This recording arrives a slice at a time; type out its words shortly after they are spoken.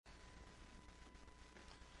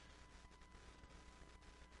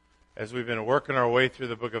As we've been working our way through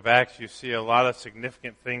the book of Acts, you see a lot of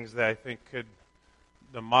significant things that I think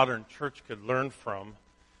the modern church could learn from.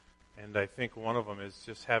 And I think one of them is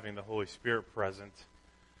just having the Holy Spirit present.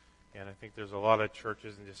 And I think there's a lot of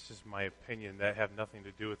churches, and it's just my opinion, that have nothing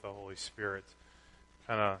to do with the Holy Spirit.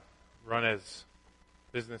 Kind of run as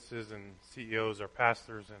businesses and CEOs or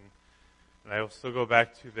pastors. And I will still go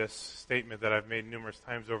back to this statement that I've made numerous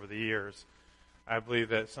times over the years. I believe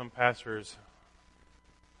that some pastors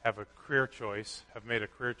have a career choice, have made a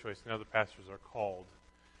career choice, and other pastors are called.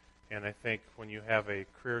 And I think when you have a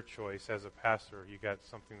career choice as a pastor, you got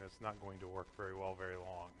something that's not going to work very well very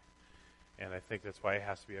long. And I think that's why it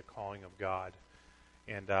has to be a calling of God.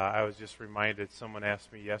 And I was just reminded, someone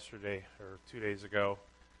asked me yesterday or 2 days ago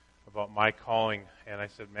about my calling, and I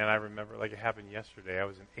said, man, I remember like it happened yesterday. I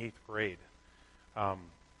was in 8th grade.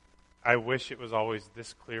 I wish it was always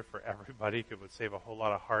this clear for everybody. It would save a whole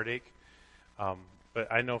lot of heartache. But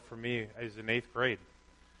I know for me, I was in 8th grade.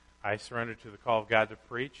 I surrendered to the call of God to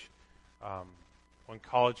preach. When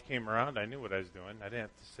college came around, I knew what I was doing. I didn't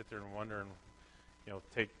have to sit there and wonder and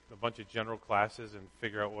take a bunch of general classes and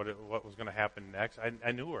figure out what was going to happen next.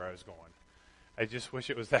 I knew where I was going. I just wish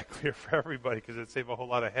it was that clear for everybody because it'd save a whole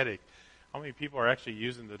lot of headache. How many people are actually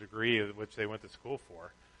using the degree which they went to school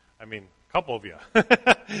for? I mean, a couple of you.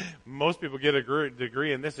 Most people get a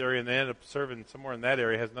degree in this area and they end up serving somewhere in that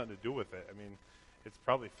area. It has nothing to do with it. I mean, it's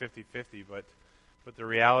probably 50-50, but the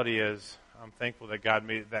reality is I'm thankful that God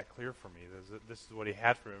made it that clear for me. This is what he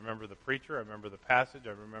had for me. I remember the preacher. I remember the passage.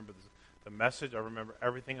 I remember the message. I remember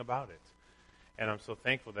everything about it. And I'm so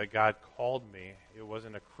thankful that God called me. It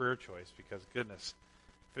wasn't a career choice because, goodness,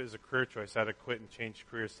 if it was a career choice, I'd have quit and changed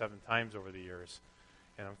careers 7 times over the years.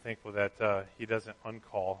 And I'm thankful that he doesn't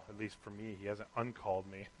uncall, at least for me. He hasn't uncalled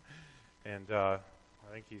me. And I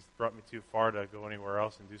think he's brought me too far to go anywhere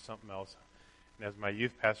else and do something else. And as my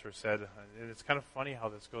youth pastor said, and it's kind of funny how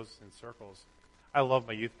this goes in circles, I love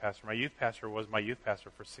my youth pastor. My youth pastor was my youth pastor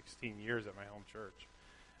for 16 years at my home church.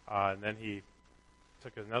 And then he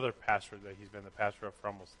took another pastor that he's been the pastor of for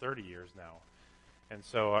almost 30 years now, and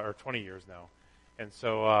so or 20 years now. And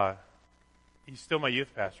so he's still my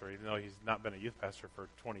youth pastor, even though he's not been a youth pastor for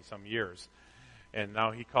 20-some years. And now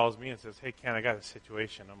he calls me and says, hey, Ken, I got a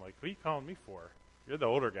situation. I'm like, what are you calling me for? You're the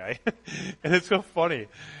older guy. And it's so funny.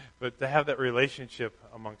 But to have that relationship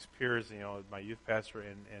amongst peers, my youth pastor,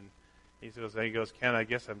 and he goes, Ken, I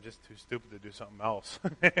guess I'm just too stupid to do something else.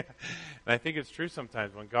 And I think it's true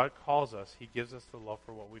sometimes. When God calls us, he gives us the love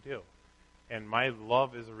for what we do. And my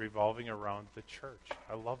love is revolving around the church.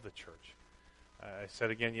 I love the church. I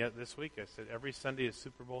said again yet this week, I said every Sunday is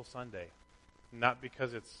Super Bowl Sunday. Not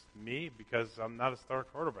because it's me, because I'm not a star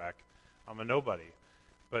quarterback. I'm a nobody.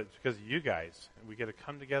 But it's because of you guys. We get to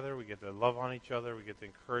come together. We get to love on each other. We get to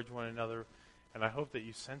encourage one another. And I hope that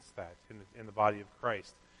you sense that in the body of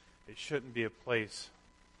Christ. It shouldn't be a place,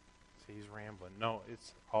 see, he's rambling. No,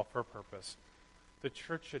 it's all for a purpose. The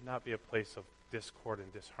church should not be a place of discord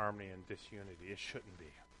and disharmony and disunity. It shouldn't be.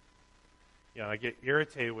 I get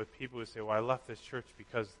irritated with people who say, well, I left this church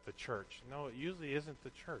because the church. No, it usually isn't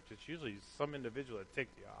the church. It's usually some individual that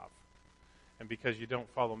takes you off. And because you don't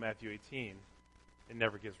follow Matthew 18, it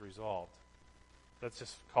never gets resolved. Let's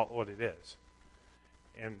just call it what it is.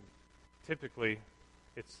 And typically,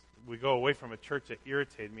 we go away from a church that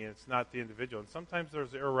irritated me, and it's not the individual. And sometimes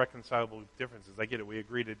there's irreconcilable differences. I get it. We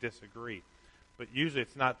agree to disagree. But usually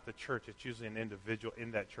it's not the church. It's usually an individual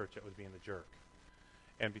in that church that was being the jerk.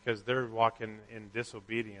 And because they're walking in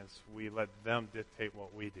disobedience, we let them dictate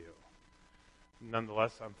what we do.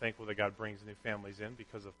 Nonetheless, I'm thankful that God brings new families in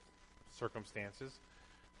because of circumstances.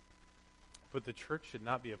 But the church should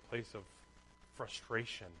not be a place of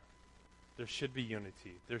frustration. There should be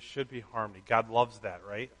unity. There should be harmony. God loves that,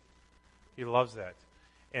 right? He loves that.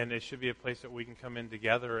 And it should be a place that we can come in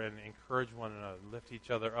together and encourage one another, lift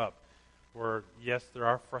each other up. Where, yes, there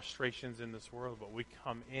are frustrations in this world, but we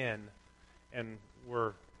come in and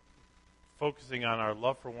we're focusing on our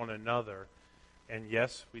love for one another. And,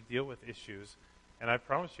 yes, we deal with issues. And I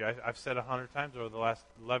promise you, I've said 100 times over the last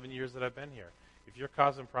 11 years that I've been here, if you're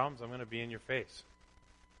causing problems, I'm going to be in your face.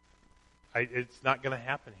 It's not going to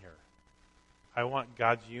happen here. I want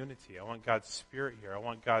God's unity. I want God's spirit here. I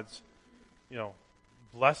want God's,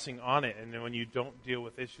 blessing on it. And then when you don't deal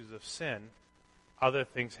with issues of sin, other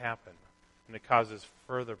things happen. And it causes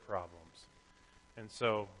further problems. And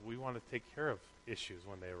so we want to take care of issues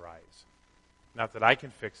when they arise. Not that I can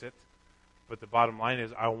fix it, but the bottom line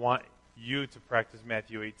is I want you to practice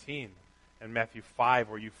Matthew 18 and Matthew 5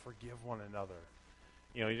 where you forgive one another.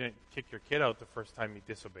 You didn't kick your kid out the first time he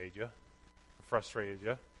disobeyed you, frustrated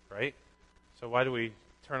you, right? So why do we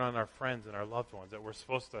turn on our friends and our loved ones, that we're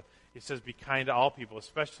supposed to, it says, be kind to all people,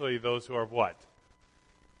 especially those who are what?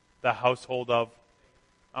 The household of?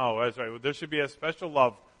 Oh, that's right. Well, there should be a special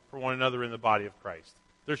love for one another in the body of Christ.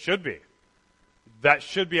 There should be. That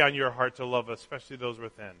should be on your heart to love, especially those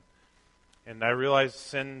within. And I realize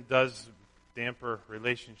sin does damper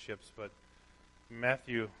relationships, but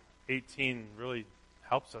Matthew 18 really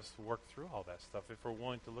helps us to work through all that stuff if we're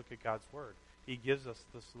willing to look at God's Word. He gives us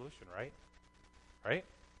the solution, right? Right?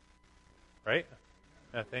 Right?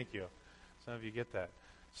 Yeah, thank you. Some of you get that.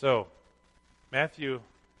 So, Matthew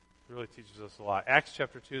really teaches us a lot. Acts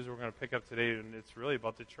chapter 2 is what we're going to pick up today, and it's really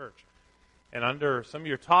about the church. And under some of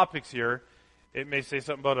your topics here, it may say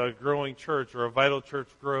something about a growing church or a vital church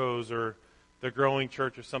grows or the growing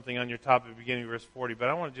church or something on your topic beginning verse 40. But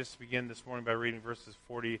I want to just begin this morning by reading verses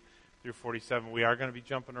 40 through 47. We are going to be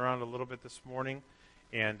jumping around a little bit this morning.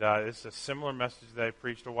 And this is a similar message that I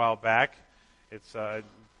preached a while back. It's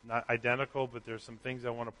not identical, but there's some things I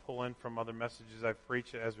want to pull in from other messages I've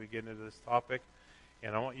preached as we get into this topic.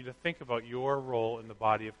 And I want you to think about your role in the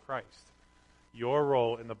body of Christ. Your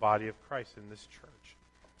role in the body of Christ in this church.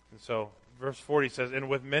 And so, verse 40 says, "And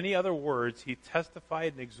with many other words he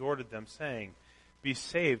testified and exhorted them, saying, Be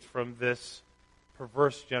saved from this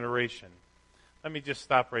perverse generation." Let me just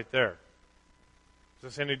stop right there. Is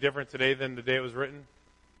this any different today than the day it was written?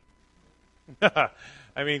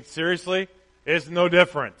 I mean, seriously, it's no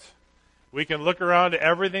different. We can look around at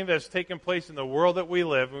everything that's taken place in the world that we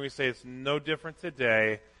live, and we say it's no different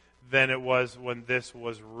today than it was when this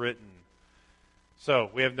was written.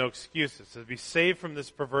 So, we have no excuses. It says, "Be saved from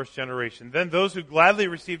this perverse generation." Then those who gladly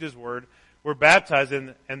received his word were baptized,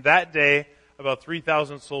 and that day about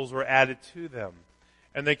 3,000 souls were added to them.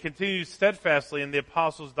 And they continued steadfastly in the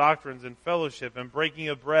apostles' doctrines and fellowship and breaking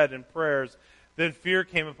of bread and prayers. Then fear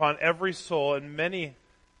came upon every soul, and many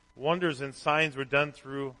wonders and signs were done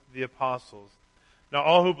through the apostles. Now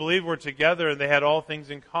all who believed were together, and they had all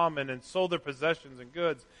things in common, and sold their possessions and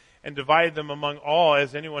goods, and divided them among all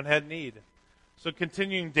as anyone had need. So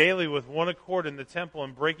continuing daily with one accord in the temple,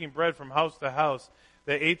 and breaking bread from house to house,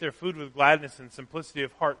 they ate their food with gladness and simplicity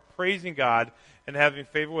of heart, praising God and having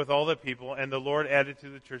favor with all the people. And the Lord added to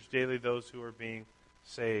the church daily those who were being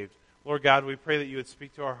saved. Lord God, we pray that you would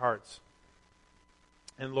speak to our hearts.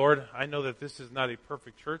 And Lord, I know that this is not a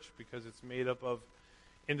perfect church because it's made up of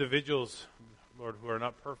individuals, Lord, who are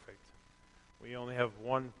not perfect. We only have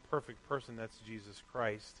one perfect person, that's Jesus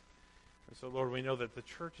Christ. And so, Lord, we know that the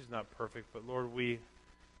church is not perfect, but Lord, we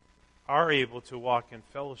are able to walk in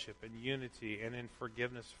fellowship and unity and in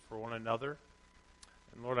forgiveness for one another.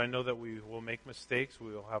 And Lord, I know that we will make mistakes,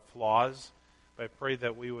 we will have flaws, but I pray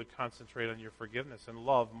that we would concentrate on your forgiveness and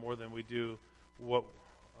love more than we do what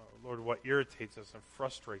irritates us and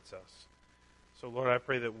frustrates us. So Lord, I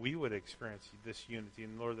pray that we would experience this unity,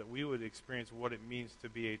 and Lord, that we would experience what it means to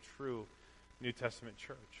be a true New Testament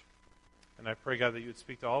church. And I pray, God, that you would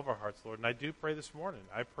speak to all of our hearts, Lord. And I do pray this morning.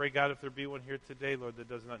 I pray, God, if there be one here today, Lord, that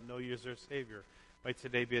does not know you as their Savior, might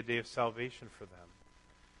today be a day of salvation for them.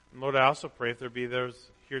 And Lord, I also pray if there be those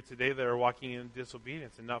here today that are walking in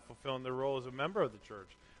disobedience and not fulfilling their role as a member of the church,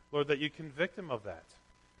 Lord, that you convict them of that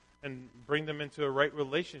and bring them into a right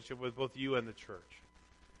relationship with both you and the church.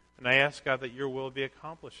 And I ask, God, that your will be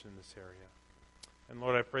accomplished in this area. And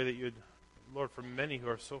Lord, I pray that you'd, Lord, for many who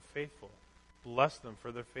are so faithful, bless them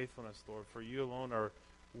for their faithfulness, Lord, for you alone are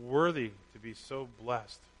worthy to be so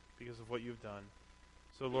blessed because of what you've done.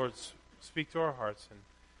 So, Lord, speak to our hearts and,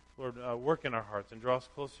 Lord, work in our hearts and draw us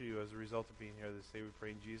closer to you as a result of being here this day. We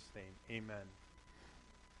pray in Jesus' name. Amen.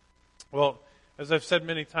 Well, as I've said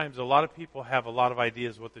many times, a lot of people have a lot of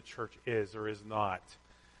ideas what the church is or is not.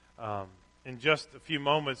 In just a few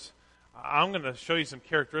moments, I'm going to show you some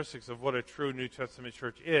characteristics of what a true New Testament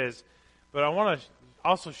church is, but I want to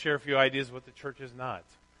also share a few ideas what the church is not.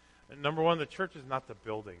 And number one, the church is not the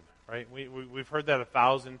building, right? We've heard that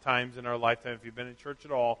 1,000 times in our lifetime. If you've been in church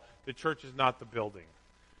at all, the church is not the building.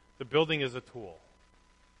 The building is a tool.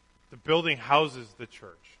 The building houses the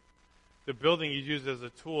church. The building is used as a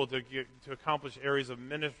tool to accomplish areas of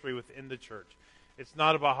ministry within the church. It's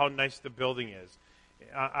not about how nice the building is.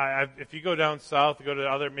 If you go down south, go to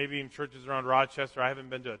other maybe even churches around Rochester, I haven't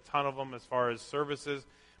been to a ton of them as far as services,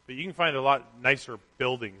 but you can find a lot nicer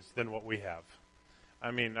buildings than what we have.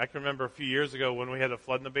 I mean, I can remember a few years ago when we had a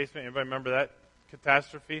flood in the basement. Anybody remember that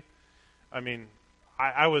catastrophe? I mean,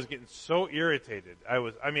 I was getting so irritated. I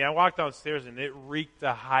walked downstairs and it reeked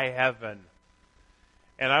to high heaven.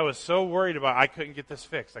 And I was so worried about I couldn't get this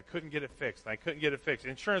fixed. I couldn't get it fixed.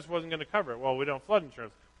 Insurance wasn't going to cover it. Well, we don't have flood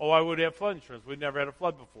insurance. Well, why would we have flood insurance? We'd never had a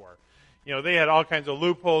flood before. They had all kinds of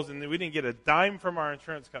loopholes, and we didn't get a dime from our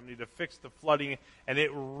insurance company to fix the flooding, and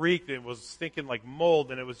it reeked. It was stinking like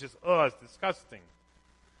mold, and it was just, it's disgusting.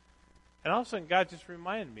 And all of a sudden, God just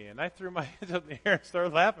reminded me, and I threw my hands up in the air and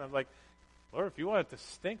started laughing. I'm like, Lord, if you want it to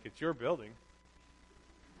stink, it's your building.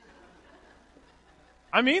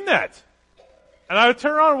 I mean that. And I would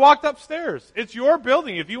turn around and walked upstairs. It's your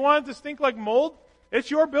building. If you want it to stink like mold,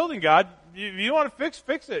 it's your building, God. If you want to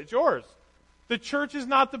fix it. It's yours. The church is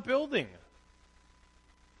not the building.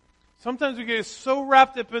 Sometimes we get so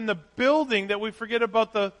wrapped up in the building that we forget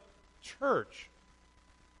about the church.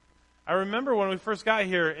 I remember when we first got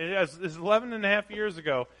here, it was 11 and a half years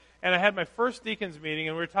ago, and I had my first deacons meeting,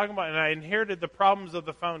 and we were talking about, and I inherited the problems of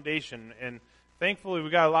the foundation, and thankfully we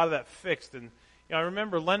got a lot of that fixed. And I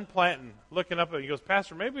remember Len Planton looking up at me, he goes,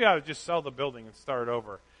 Pastor, maybe I would just sell the building and start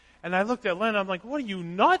over. And I looked at Len, I'm like, what are you,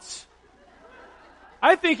 nuts?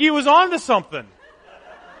 I think he was on to something.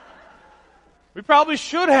 We probably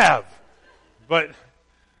should have. But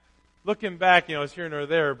looking back, it's here nor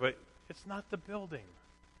there, but it's not the building.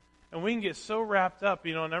 And we can get so wrapped up,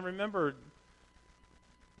 and I remember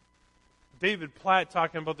David Platt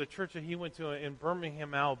talking about the church that he went to in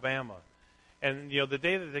Birmingham, Alabama. And, the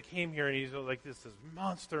day that they came here, and he's like, this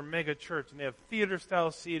monster mega church, and they have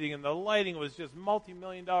theater-style seating, and the lighting was just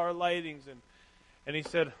multi-million-dollar lightings. And he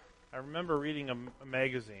said, I remember reading a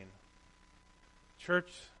magazine. Church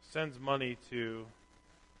sends money to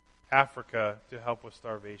Africa to help with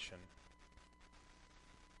starvation.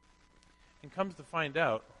 And comes to find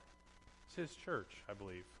out, it's his church, I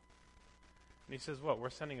believe. And he says, we're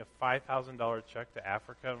sending a $5,000 check to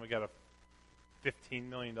Africa, and we got a $15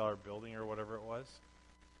 million building or whatever it was.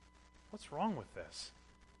 What's wrong with this?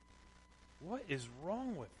 What is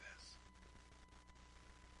wrong with this?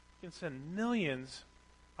 You can send millions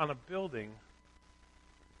on a building,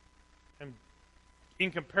 and in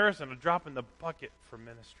comparison, a drop in the bucket for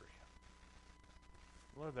ministry.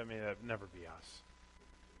 Lord, that may never be us.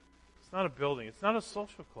 It's not a building. It's not a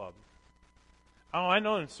social club. Oh, I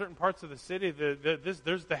know in certain parts of the city,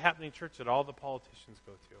 there's the happening church that all the politicians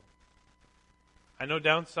go to. I know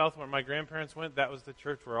down south where my grandparents went, that was the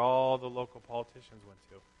church where all the local politicians went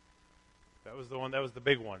to. That was the one, that was the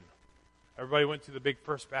big one. Everybody went to the big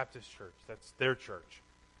First Baptist church. That's their church.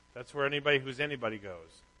 That's where anybody who's anybody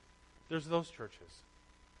goes. There's those churches.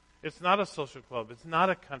 It's not a social club. It's not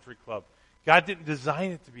a country club. God didn't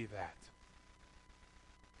design it to be that.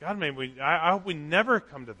 I hope we never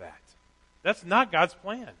come to that. That's not God's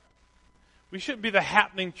plan. We shouldn't be the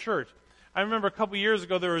happening church. I remember a couple years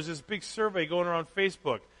ago there was this big survey going around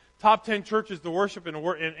Facebook. Top 10 churches to worship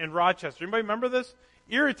in Rochester. Anybody remember this?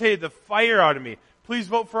 Irritated the fire out of me. Please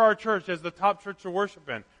vote for our church as the top church to worship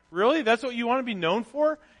in. Really? That's what you want to be known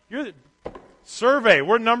for? Survey.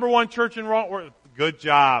 We're number one church in Rochester. Good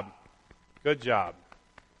job. Good job.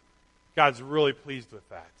 God's really pleased with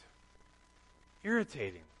that.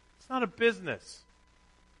 Irritating. It's not a business.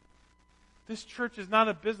 This church is not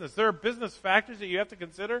a business. There are business factors that you have to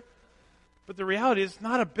consider. But the reality is it's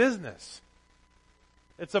not a business.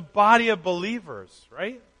 It's a body of believers,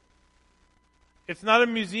 right? It's not a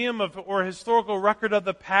museum or a historical record of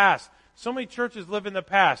the past. So many churches live in the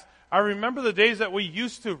past. I remember the days that we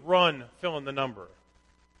used to run fill in the number.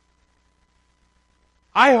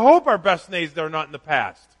 I hope our best days are not in the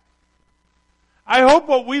past. I hope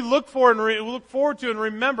what we look for and look forward to and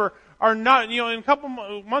remember are not, in a couple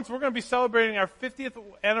months we're going to be celebrating our 50th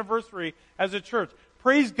anniversary as a church.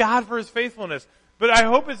 Praise God for His faithfulness. But I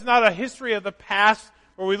hope it's not a history of the past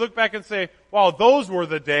where we look back and say, wow, those were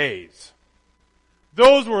the days.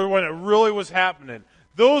 Those were when it really was happening.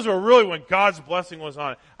 Those were really when God's blessing was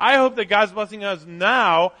on it. I hope that God's blessing us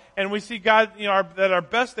now, and we see God, that our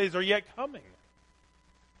best days are yet coming.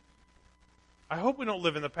 I hope we don't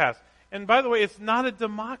live in the past. And by the way, it's not a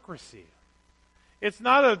democracy. It's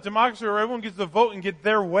not a democracy where everyone gets to vote and get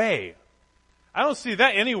their way. I don't see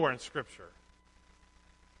that anywhere in Scripture.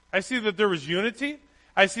 I see that there was unity.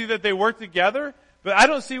 I see that they worked together. But I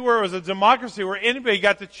don't see where it was a democracy where anybody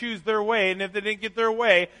got to choose their way. And if they didn't get their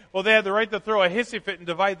way, well, they had the right to throw a hissy fit and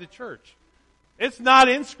divide the church. It's not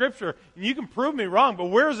in Scripture. And you can prove me wrong, but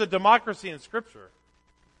where is a democracy in Scripture?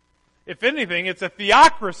 If anything, it's a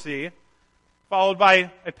theocracy followed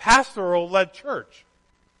by a pastoral-led church.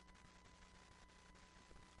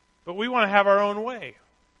 But we want to have our own way.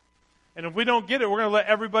 And if we don't get it, we're going to let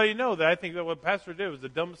everybody know that I think that what Pastor did was the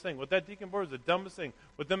dumbest thing. What that deacon board was the dumbest thing.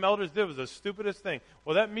 What them elders did was the stupidest thing.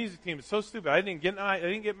 Well, that music team is so stupid. I didn't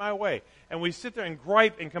get my way. And we sit there and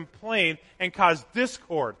gripe and complain and cause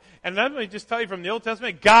discord. And let me just tell you from the Old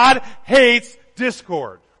Testament, God hates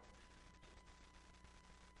discord.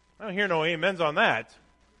 I don't hear no amens on that.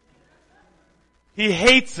 He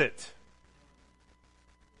hates it.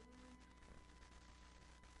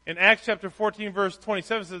 In Acts chapter 14, verse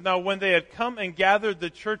 27, it says, "Now when they had come and gathered the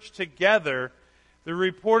church together, they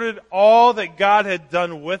reported all that God had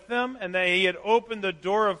done with them, and that He had opened the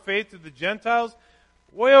door of faith to the Gentiles."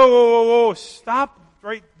 Whoa, stop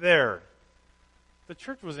right there. The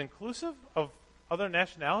church was inclusive of other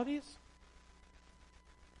nationalities?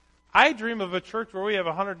 I dream of a church where we have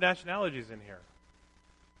 100 nationalities in here.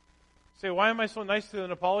 Say, why am I so nice to the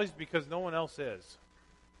Nepalis? Because no one else is.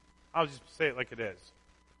 I'll just say it like it is.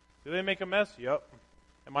 Do they make a mess? Yep.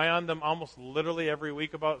 Am I on them almost literally every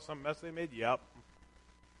week about some mess they made? Yep.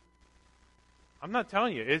 I'm not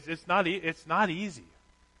telling you. It's not easy.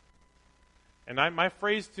 And my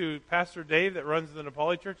phrase to Pastor Dave that runs the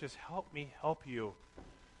Nepali church is, help me help you.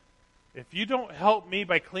 If you don't help me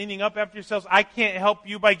by cleaning up after yourselves, I can't help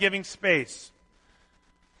you by giving space.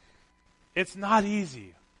 It's not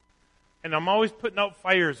easy. And I'm always putting out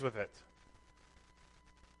fires with it.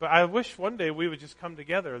 But I wish one day we would just come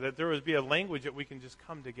together, that there would be a language that we can just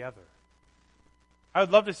come together. I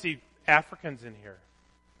would love to see Africans in here,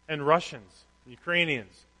 and Russians, and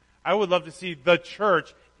Ukrainians. I would love to see the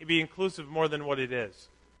church be inclusive more than what it is.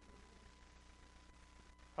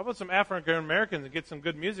 How about some African Americans and get some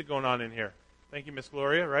good music going on in here? Thank you, Miss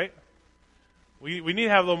Gloria, right? We need to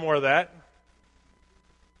have a little more of that.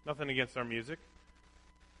 Nothing against our music.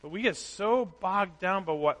 But we get so bogged down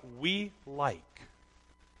by what we like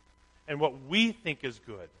and what we think is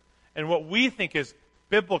good and what we think is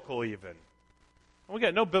biblical even. And we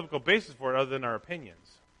got no biblical basis for it other than our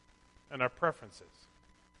opinions and our preferences.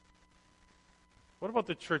 What about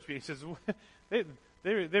the church? He says,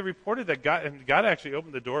 they reported that God actually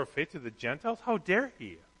opened the door of faith to the Gentiles. How dare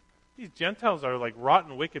He? These Gentiles are like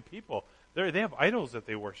rotten, wicked people. They have idols that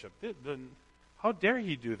they worship. How dare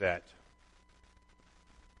He do that?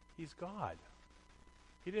 He's God.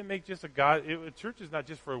 He didn't make just a God. A church is not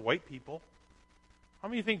just for white people. How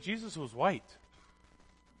many think Jesus was white?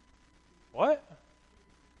 What?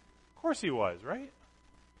 Of course He was, right?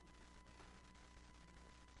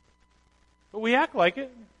 But we act like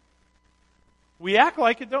it. We act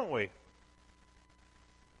like it, don't we?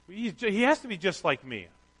 He has to be just like me.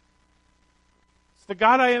 It's the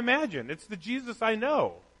God I imagine. It's the Jesus I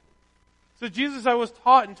know. It's the Jesus I was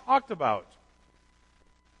taught and talked about.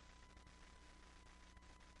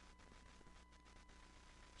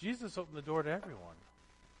 Jesus opened the door to everyone.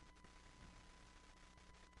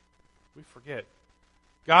 We forget.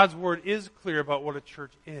 God's word is clear about what a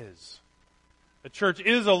church is. A church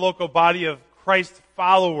is a local body of Christ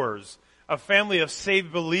followers, a family of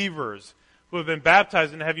saved believers who have been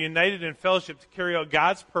baptized and have united in fellowship to carry out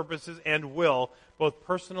God's purposes and will, both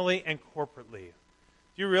personally and corporately.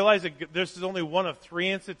 Do you realize that this is only one of 3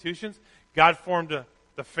 institutions? God formed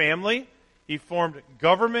the family, He formed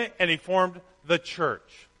government, and He formed the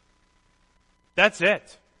church. That's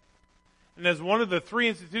it. And as one of the 3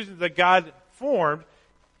 institutions that God formed,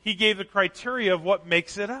 He gave the criteria of what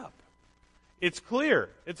makes it up. It's clear.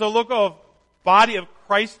 It's a local body of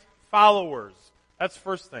Christ followers. That's the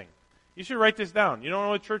first thing. You should write this down. You don't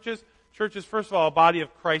know what church is? Church is, first of all, a body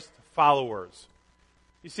of Christ followers.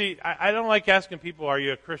 You see, I don't like asking people, are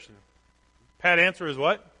you a Christian? Pat answer is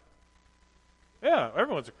what? Yeah,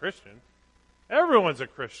 everyone's a Christian. Everyone's a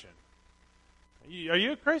Christian. Are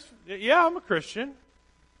you a Christian? Yeah, I'm a Christian.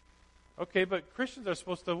 Okay, but Christians are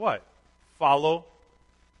supposed to what? Follow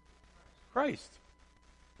Christ.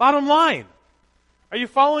 Bottom line. Are you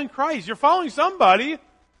following Christ? You're following somebody,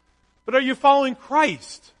 but are you following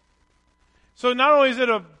Christ? So not only is it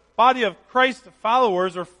a body of Christ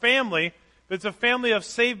followers or family, but it's a family of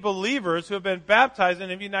saved believers who have been baptized and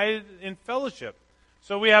have united in fellowship.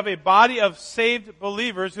 So we have a body of saved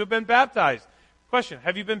believers who have been baptized. Question,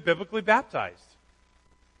 have you been biblically baptized?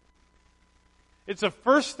 It's a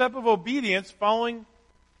first step of obedience following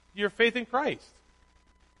your faith in Christ.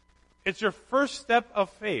 It's your first step of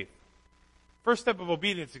faith. First step of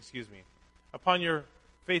obedience, upon your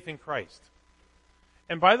faith in Christ.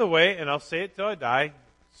 And by the way, and I'll say it till I die,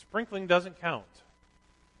 sprinkling doesn't count.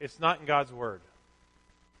 It's not in God's Word.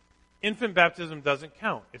 Infant baptism doesn't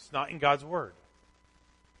count. It's not in God's Word.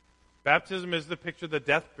 Baptism is the picture of the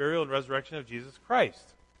death, burial, and resurrection of Jesus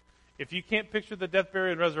Christ. If you can't picture the death,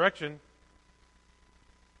 burial, and resurrection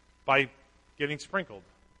by getting sprinkled,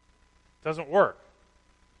 it doesn't work.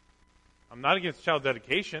 I'm not against child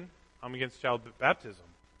dedication. I'm against child baptism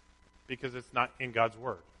because it's not in God's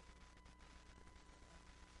Word.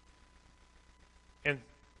 And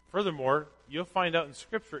furthermore, you'll find out in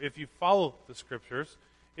Scripture, if you follow the Scriptures,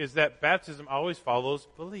 is that baptism always follows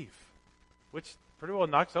belief, which pretty well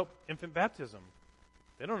knocks out infant baptism.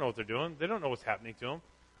 They don't know what they're doing. They don't know what's happening to them.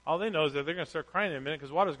 All they know is that they're going to start crying in a minute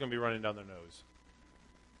because water's going to be running down their nose.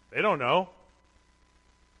 They don't know.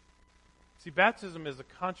 See, baptism is a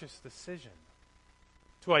conscious decision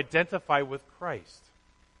to identify with Christ.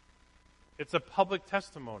 It's a public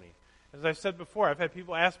testimony. As I said before, I've had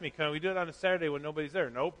people ask me, can we do it on a Saturday when nobody's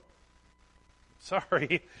there? Nope.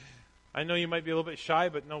 Sorry. I know you might be a little bit shy,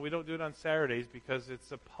 but no, we don't do it on Saturdays because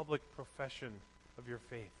it's a public profession of your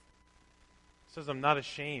faith. It says, I'm not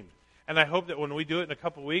ashamed. And I hope that when we do it in a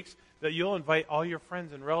couple weeks, that you'll invite all your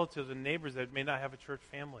friends and relatives and neighbors that may not have a church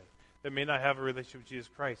family, that may not have a relationship with Jesus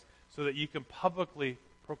Christ, so that you can publicly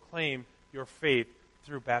proclaim your faith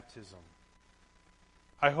through baptism.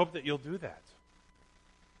 I hope that you'll do that.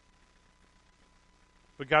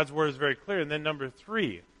 But God's word is very clear. And then number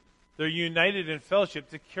 3, they're united in fellowship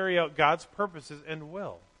to carry out God's purposes and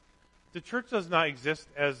will. The church does not exist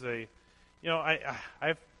as a,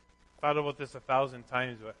 I've thought about this 1,000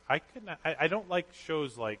 times, but I don't like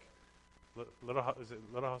shows like Little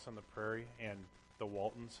House on the Prairie and The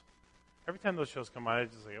Waltons. Every time those shows come on, I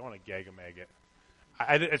just I want to gag a maggot.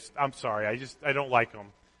 I'm sorry, I don't like them.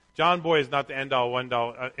 John Boy is not the end-all,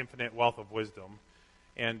 one-all, infinite wealth of wisdom.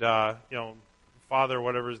 And, Father,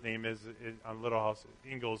 whatever his name is on Little House,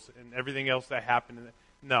 Ingalls, and everything else that happened.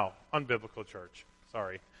 No, unbiblical church.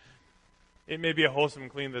 Sorry. It may be a wholesome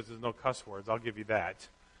and clean, there's no cuss words, I'll give you that.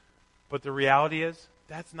 But the reality is,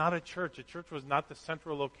 that's not a church. A church was not the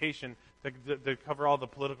central location to cover all the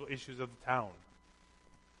political issues of the town.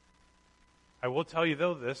 I will tell you,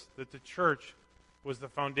 though, that the church was the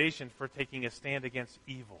foundation for taking a stand against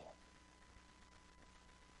evil.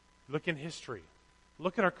 Look in history.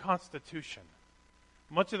 Look at our Constitution.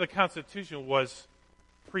 Much of the Constitution was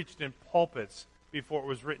preached in pulpits before it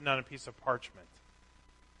was written on a piece of parchment.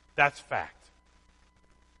 That's fact.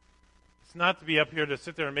 It's not to be up here to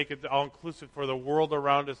sit there and make it all-inclusive for the world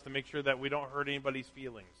around us to make sure that we don't hurt anybody's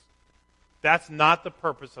feelings. That's not the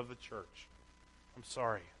purpose of the church. I'm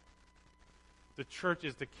sorry. The church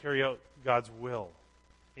is to carry out God's will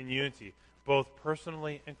in unity, both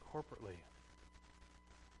personally and corporately.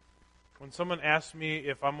 When someone asks me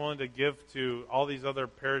if I'm willing to give to all these other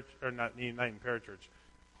not United Parachurch,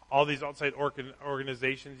 all these outside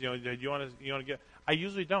organizations, do you want to get? I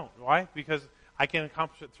usually don't. Why? Because I can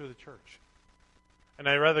accomplish it through the church, and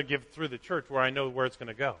I'd rather give through the church where I know where it's going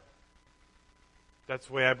to go. That's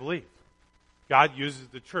the way I believe. God uses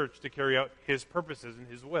the church to carry out His purposes and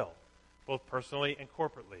His will, both personally and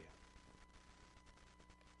corporately.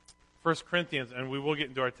 1 Corinthians, and we will get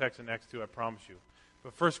into our text in Acts 2, I promise you.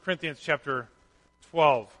 But 1 Corinthians chapter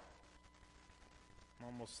 12,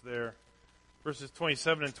 almost there, verses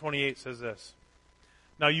 27 and 28 says this.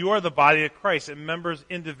 Now you are the body of Christ and members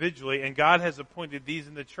individually, and God has appointed these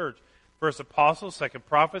in the church. First apostles, second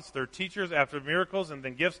prophets, third teachers, after miracles, and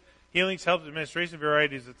then gifts, healings, helps, administration,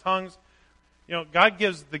 varieties of tongues. God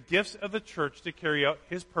gives the gifts of the church to carry out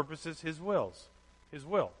His purposes, His will.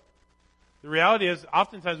 The reality is,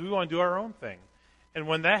 oftentimes we want to do our own thing. And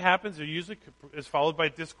when that happens, it usually is followed by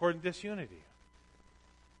discord and disunity.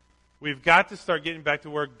 We've got to start getting back to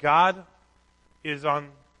where God is on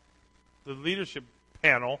the leadership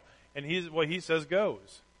panel, and what He says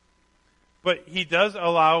goes. But He does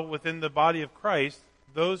allow within the body of Christ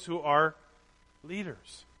those who are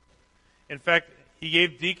leaders. In fact, He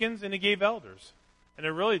gave deacons and He gave elders.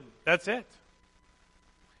 And that's it.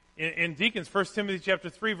 In deacons, 1 Timothy chapter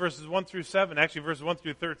 3, verses 1 through 7, actually verses 1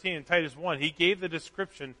 through 13, and Titus 1, he gave the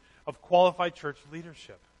description of qualified church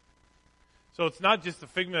leadership. So it's not just a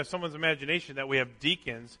figment of someone's imagination that we have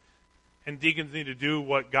deacons, and deacons need to do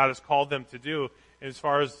what God has called them to do as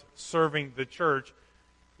far as serving the church.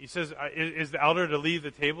 He says, is the elder to leave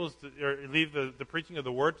the tables, or leave the preaching of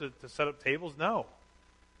the word to set up tables? No.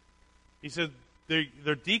 He said,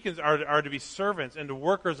 their deacons are to be servants and the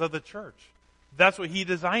workers of the church. That's what He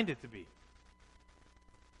designed it to be.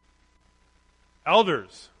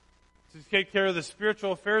 Elders, to take care of the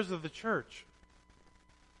spiritual affairs of the church.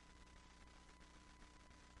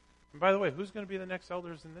 And by the way, who's going to be the next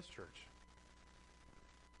elders in this church?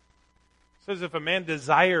 It says if a man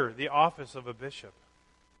desire the office of a bishop.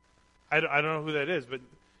 I don't know who that is,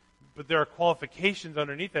 but there are qualifications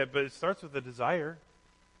underneath that, but it starts with a desire.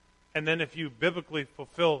 And then if you biblically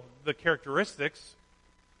fulfill the characteristics,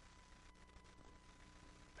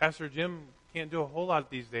 Pastor Jim can't do a whole lot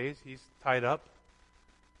these days. He's tied up.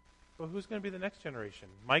 But who's going to be the next generation?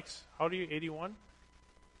 Mike's, how old are you, 81?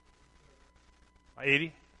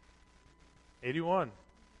 80? 81.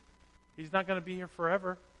 He's not going to be here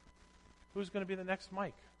forever. Who's going to be the next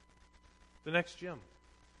Mike? The next Jim?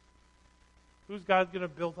 Who's God going to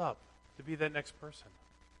build up to be that next person?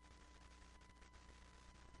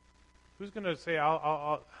 Who's going to say,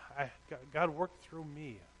 God work through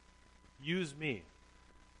me, use me,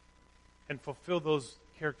 and fulfill those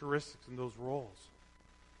characteristics and those roles?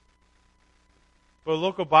 But a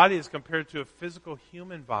local body is compared to a physical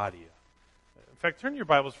human body. In fact, turn your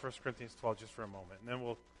Bibles to 1 Corinthians 12 just for a moment, and then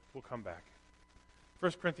we'll come back.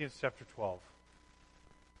 1 Corinthians chapter 12.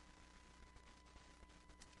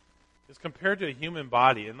 It's compared to a human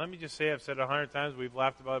body. And let me just say, I've said it 100 times, we've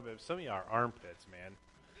laughed about it, but some of you are armpits, man.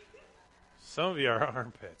 Some of you are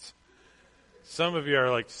armpits. Some of you are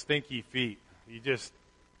like stinky feet. You just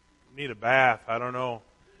need a bath. I don't know.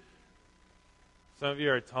 Some of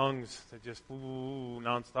you are tongues that just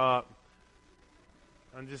nonstop.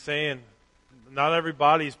 I'm just saying, not every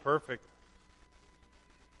body's perfect.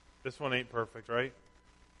 This one ain't perfect, right?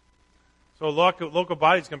 So a local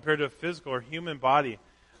body is compared to a physical or human body.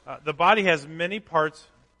 The body has many parts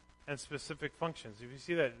and specific functions. If you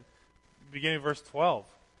see that, beginning of verse 12.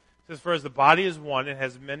 It says, for as the body is one, it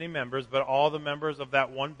has many members, but all the members of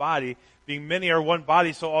that one body, being many are one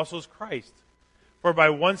body, so also is Christ. For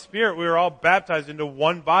by one Spirit we are all baptized into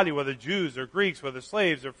one body, whether Jews or Greeks, whether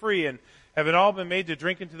slaves or free, and having all been made to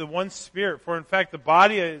drink into the one Spirit. For in fact, the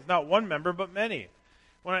body is not one member, but many.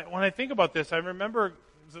 When I think about this, I remember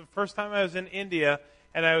the first time I was in India,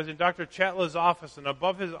 and I was in Dr. Chatla's office, and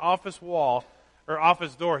above his office wall, or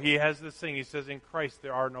office door, he has this thing. He says, in Christ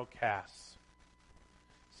there are no castes.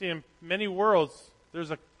 See, in many worlds, there's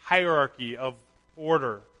a hierarchy of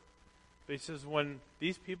order. But he says, when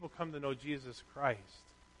these people come to know Jesus Christ,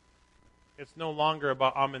 it's no longer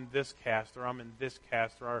about I'm in this caste, or I'm in this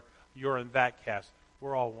caste, or you're in that caste.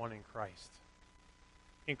 We're all one in Christ.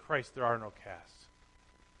 In Christ there are no castes.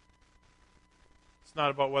 It's not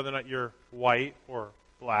about whether or not you're white, or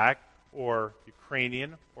black, or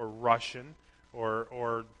Ukrainian, or Russian,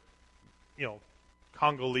 or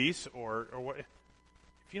Congolese, or what.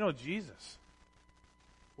 If you know Jesus,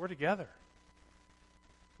 we're together.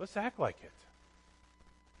 Let's act like it.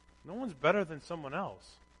 No one's better than someone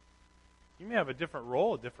else. You may have a different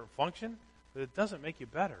role, a different function, but it doesn't make you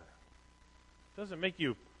better. It doesn't make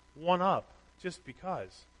you one up just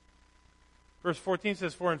because. Verse 14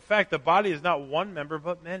 says, for in fact the body is not one member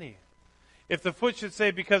but many. If the foot should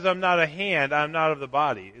say, because I'm not a hand, I'm not of the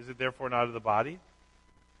body, is it therefore not of the body?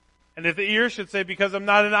 And if the ear should say, because I'm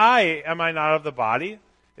not an eye, am I not of the body?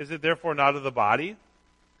 Is it therefore not of the body?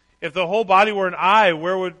 If the whole body were an eye,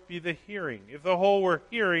 where would be the hearing? If the whole were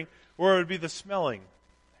hearing, where would be the smelling?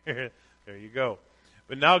 There you go.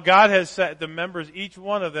 But now God has set the members, each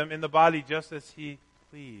one of them, in the body just as He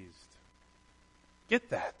pleased. Get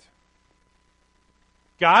that.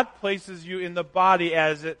 God places you in the body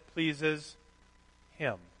as it pleases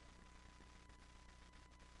Him.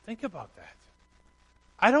 Think about that.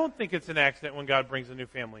 I don't think it's an accident when God brings a new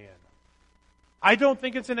family in. I don't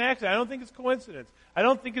think it's an accident. I don't think it's coincidence. I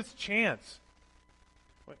don't think it's chance.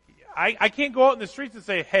 I can't go out in the streets and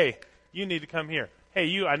say, hey, you need to come here.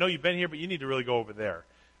 Hey, I know you've been here, but you need to really go over there.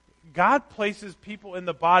 God places people in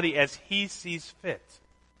the body as He sees fit.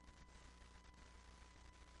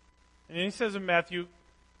 And then He says in Matthew,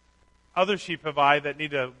 other sheep have I that need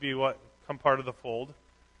to be come part of the fold.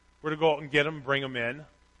 We're to go out and get them, bring them in.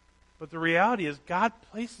 But the reality is God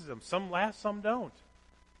places them. Some last, some don't.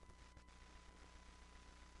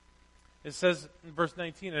 It says in verse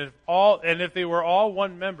 19, and if they were all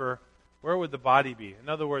one member, where would the body be? In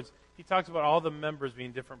other words, he talks about all the members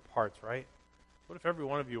being different parts, right? What if every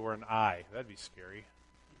one of you were an eye? That'd be scary.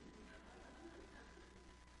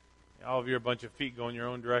 All of you are a bunch of feet going your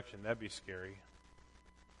own direction. That'd be scary.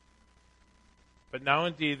 But now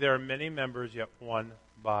indeed there are many members, yet one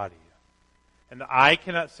body. And the eye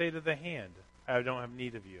cannot say to the hand, I don't have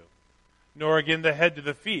need of you. Nor again the head to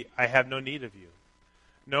the feet, I have no need of you.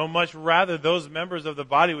 No, much rather those members of the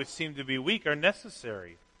body which seem to be weak are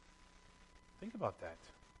necessary. Think about that.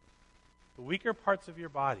 The weaker parts of your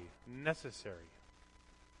body, necessary.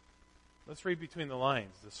 Let's read between the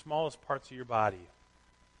lines. The smallest parts of your body,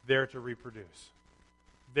 there to reproduce,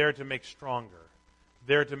 there to make stronger,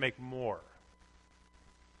 there to make more.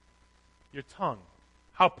 Your tongue.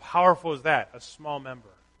 How powerful is that? A small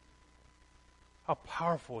member. How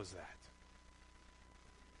powerful is that?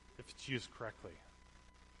 If it's used correctly.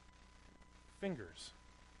 Fingers.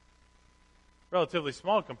 Relatively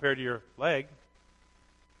small compared to your leg.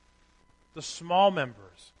 The small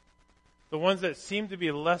members. The ones that seem to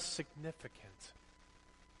be less significant.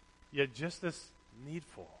 Yet just as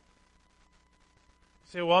needful.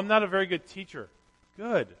 You say, well, I'm not a very good teacher.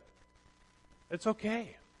 Good. It's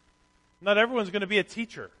okay. Not everyone's going to be a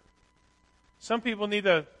teacher. Some people need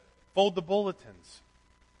to fold the bulletins.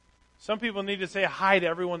 Some people need to say hi to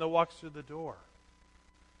everyone that walks through the door.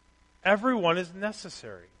 Everyone is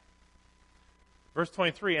necessary. Verse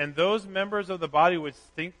 23, and those members of the body which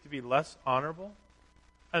think to be less honorable,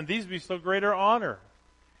 and these bestow greater honor.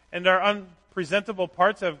 And our unpresentable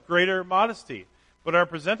parts have greater modesty. But our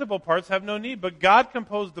presentable parts have no need. But God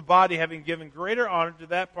composed the body, having given greater honor to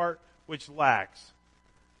that part which lacks,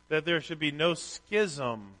 that there should be no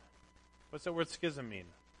schism. What's that word schism mean?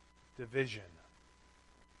 Division.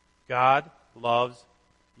 God loves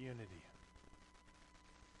unity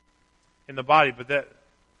in the body, but that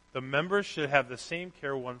the members should have the same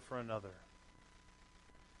care one for another.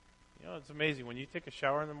 You know, it's amazing. When you take a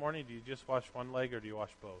shower in the morning, do you just wash one leg or do you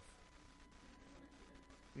wash both?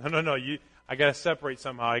 No. I got to separate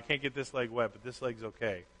somehow. I can't get this leg wet, but this leg's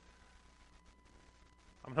okay.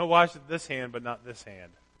 I'm going to wash this hand, but not this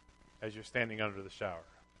hand, as you're standing under the shower.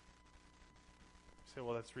 You say,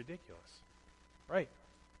 well, that's ridiculous. Right.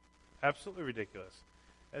 Absolutely ridiculous.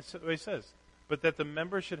 That's what he says. But that the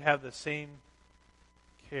members should have the same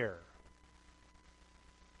care.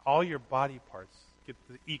 All your body parts get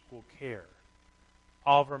the equal care.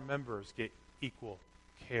 All of our members get equal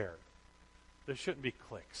care. There shouldn't be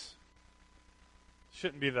cliques. It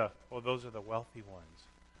shouldn't be those are the wealthy ones.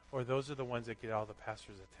 Or those are the ones that get all the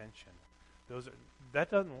pastor's attention. That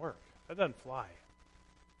doesn't work. That doesn't fly.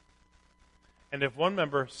 And if one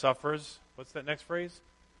member suffers, what's that next phrase?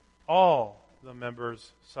 All the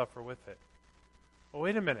members suffer with it. Well,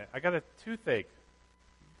 wait a minute. I got a toothache.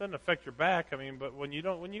 It doesn't affect your back. But when you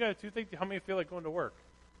got a toothache, how many feel like going to work?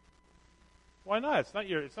 Why not? It's not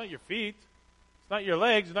your feet. It's not your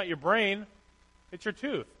legs. It's not your brain. It's your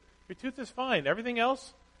tooth. Your tooth is fine. Everything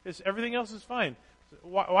else is fine.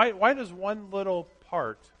 Why does one little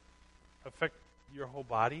part affect your whole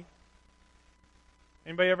body?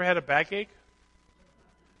 Anybody ever had a backache?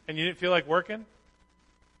 And you didn't feel like working?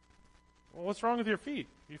 Well, what's wrong with your feet?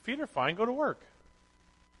 Your feet are fine. Go to work.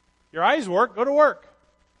 Your eyes work. Go to work.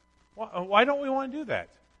 Why don't we want to do that?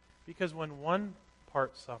 Because when one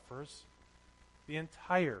part suffers, the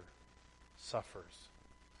entire suffers.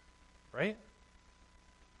 Right?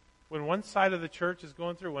 When one side of the church is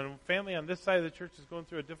going through, when family on this side of the church is going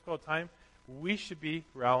through a difficult time, we should be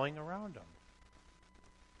rallying around them.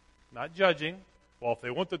 Not judging. Well, if they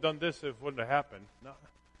wouldn't have done this, it wouldn't have happened. No.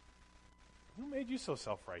 Who made you so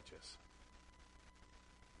self-righteous?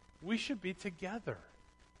 We should be together.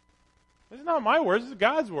 This is not my words, this is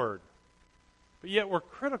God's word. But yet we're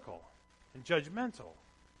critical and judgmental.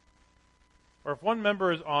 Or if one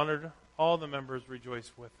member is honored, all the members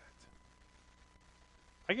rejoice with it.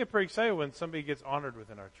 I get pretty excited when somebody gets honored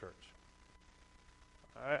within our church.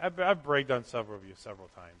 I've bragged on several of you several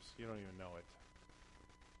times. You don't even know it.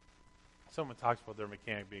 Someone talks about their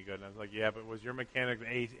mechanic being good, and I was like, yeah, but was your mechanic the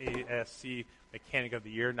ASC Mechanic of the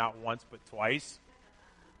Year not once but twice?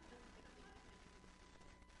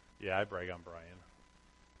 Yeah, I brag on Brian.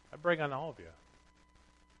 I brag on all of you.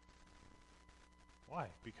 Why?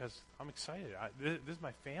 Because I'm excited. This is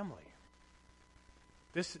my family.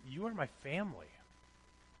 You are my family.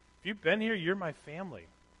 If you've been here, you're my family.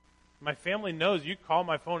 My family knows you call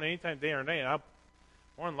my phone anytime, day or night, and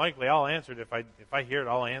more than likely I'll answer it. If I hear it,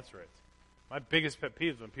 I'll answer it. My biggest pet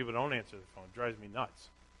peeve is when people don't answer the phone. It drives me nuts.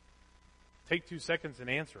 Take 2 seconds and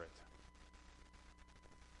answer it.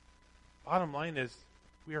 Bottom line is,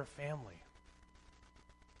 we are family.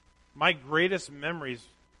 My greatest memories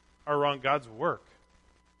are around God's work,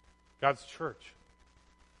 God's church.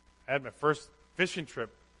 I had my first fishing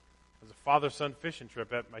trip as a father-son fishing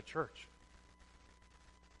trip at my church.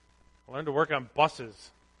 I learned to work on buses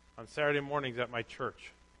on Saturday mornings at my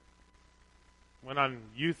church. Went on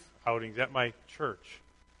youth outings at my church.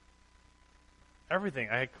 Everything.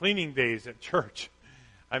 I had cleaning days at church.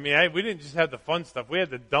 We didn't just have the fun stuff. We had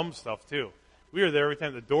the dumb stuff too. We were there every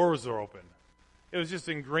time the doors were open. It was just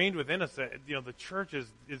ingrained within us that, the church is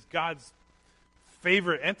God's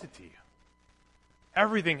favorite entity.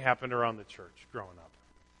 Everything happened around the church growing up.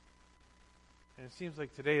 And it seems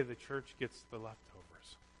like today the church gets the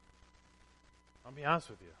leftovers. I'll be honest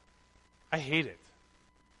with you. I hate it.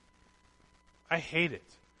 I hate it.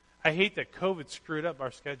 I hate that COVID screwed up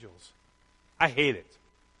our schedules. I hate it.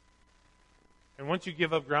 And once you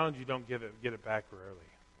give up ground, you don't get it back rarely.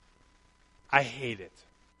 I hate it.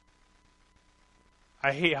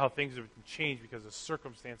 I hate how things have changed because of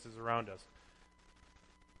circumstances around us.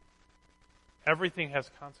 Everything has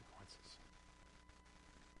consequences.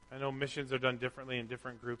 I know missions are done differently in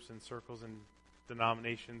different groups and circles and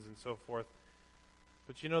denominations and so forth.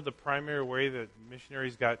 But the primary way that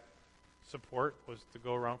missionaries got support was to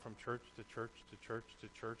go around from church to church to church to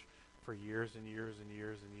church for years and years and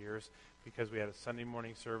years and years, because we had a Sunday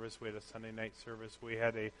morning service, we had a Sunday night service, we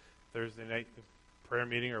had a Thursday night prayer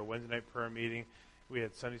meeting or a Wednesday night prayer meeting. We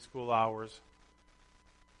had Sunday school hours.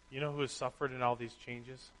 You know who has suffered in all these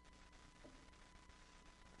changes?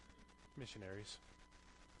 Missionaries.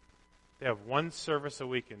 They have one service a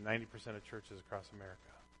week in 90% of churches across America.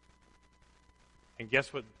 And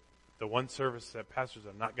guess what the one service that pastors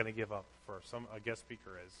are not going to give up for a guest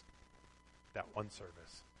speaker is? That one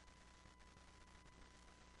service.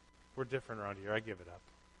 We're different around here. I give it up.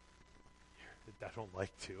 I don't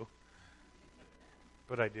like to.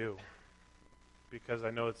 But I do. Because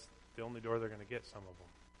I know it's the only door they're going to get, some of them.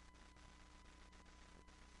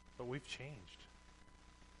 But we've changed.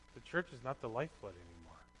 The church is not the lifeblood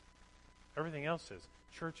anymore. Everything else is.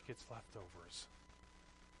 Church gets leftovers.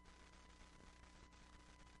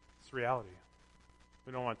 It's reality.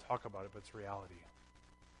 We don't want to talk about it, but it's reality.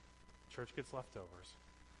 Church gets leftovers.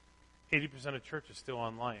 80% of church is still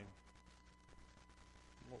online.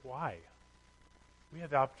 Why? We have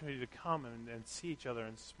the opportunity to come and see each other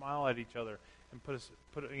and smile at each other and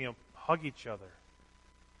hug each other.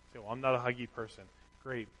 Say, well, I'm not a huggy person.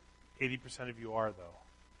 Great. 80% of you are, though.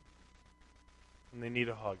 And they need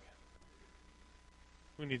a hug.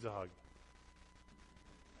 Who needs a hug?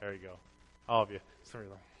 There you go. All of you. Sorry,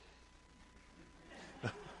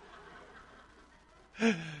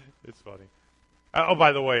 it's funny. Oh,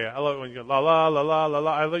 by the way, I love it when you go, la, la, la, la, la,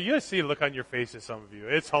 la. You guys see the look on your faces, some of you.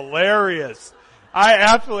 It's hilarious.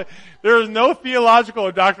 There is no theological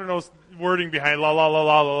or doctrinal wording behind la, la, la,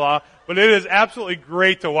 la, la, la, but it is absolutely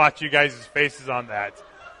great to watch you guys' faces on that.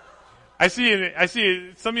 I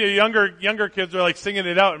see some of you younger kids are like singing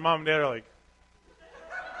it out, and mom and dad are like,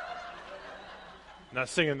 not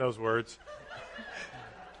singing those words.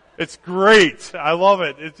 It's great. I love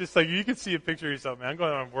it. It's just like you can see a picture of yourself, man. I'm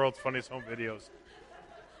going on World's Funniest Home Videos.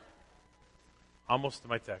 Almost to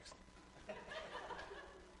my text.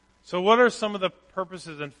 So what are some of the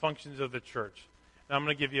purposes and functions of the church? And I'm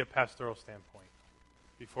going to give you a pastoral standpoint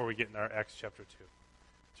before we get in our Acts chapter 2.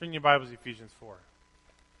 Turn your Bibles to Ephesians 4.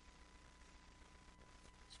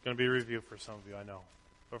 It's going to be a review for some of you, I know.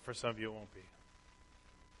 But for some of you, it won't be.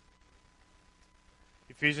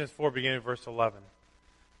 Ephesians 4, beginning at verse 11.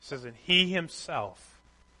 It says, and he himself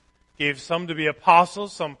gave some to be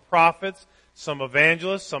apostles, some prophets, some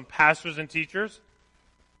evangelists, some pastors and teachers.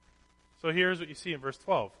 So here's what you see in verse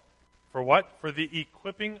 12. For what? For the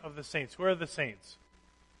equipping of the saints. Who are the saints?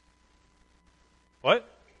 What?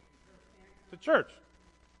 The church.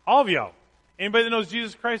 All of y'all. Anybody that knows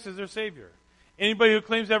Jesus Christ as their Savior. Anybody who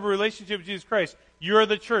claims to have a relationship with Jesus Christ. You're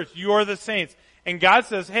the church. You are the saints. And God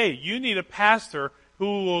says, hey, you need a pastor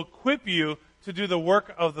who will equip you to do the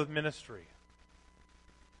work of the ministry.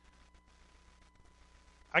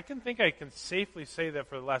 I can safely say that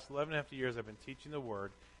for the last 11 and a half years I've been teaching the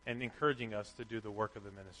Word and encouraging us to do the work of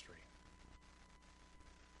the ministry.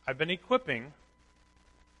 I've been equipping,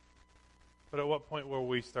 but at what point will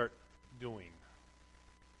we start doing?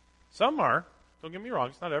 Some are. Don't get me wrong,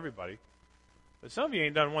 it's not everybody. But some of you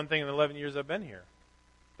ain't done one thing in the 11 years I've been here.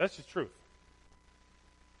 That's the truth.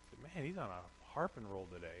 Man, he's on a harping roll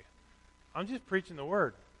today. I'm just preaching the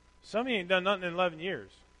Word. Some of you ain't done nothing in 11 years.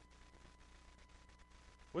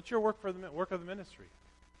 What's your work for the work of the ministry?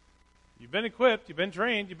 You've been equipped, you've been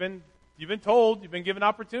trained, you've been told, you've been given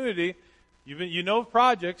opportunity, you know of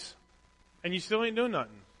projects, and you still ain't doing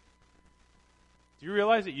nothing. Do you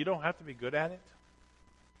realize that you don't have to be good at it?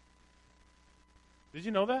 Did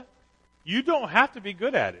you know that? You don't have to be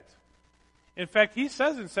good at it. In fact, he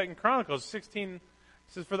says in 2 Chronicles 16, it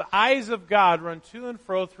says, for the eyes of God run to and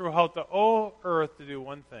fro throughout the whole earth to do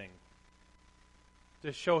one thing,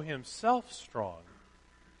 to show himself strong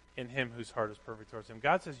in him whose heart is perfect towards him.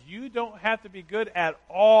 God says you don't have to be good at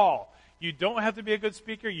all. You don't have to be a good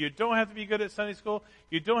speaker. You don't have to be good at Sunday school.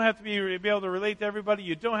 You don't have to be able to relate to everybody.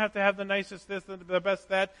 You don't have to have the nicest this, the best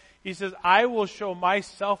that. He says, I will show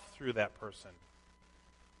myself through that person.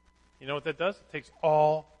 You know what that does? It takes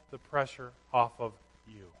all the pressure off of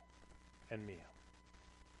you and me.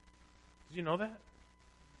 Did you know that?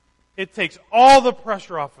 It takes all the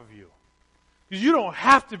pressure off of you. Because you don't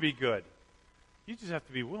have to be good. You just have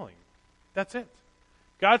to be willing. That's it.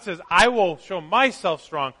 God says, I will show myself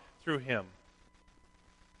strong through him.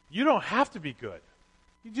 You don't have to be good.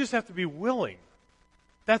 You just have to be willing.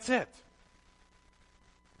 That's it.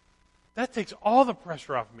 That takes all the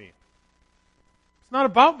pressure off me. It's not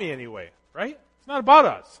about me anyway, right? It's not about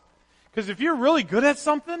us. Because if you're really good at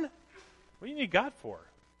something, what do you need God for?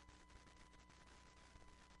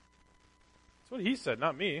 That's what he said,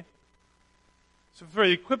 not me. So for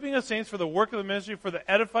the equipping of saints, for the work of the ministry, for the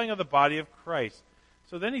edifying of the body of Christ.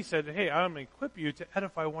 So then he said, hey, I'm going to equip you to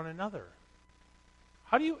edify one another.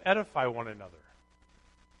 How do you edify one another?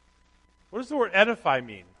 What does the word edify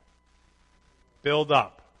mean? Build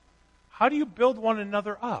up. How do you build one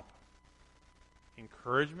another up?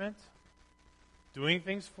 Encouragement, doing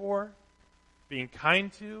things for, being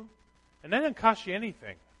kind to, and that doesn't cost you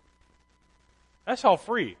anything. That's all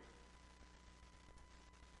free.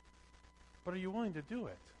 But are you willing to do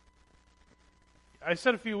it? I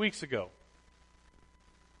said a few weeks ago,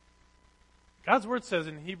 God's word says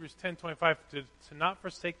in Hebrews 10:25 to not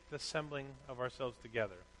forsake the assembling of ourselves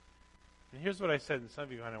together. And here's what I said, and some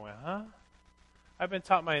of you kind of went, huh? I've been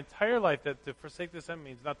taught my entire life that to forsake the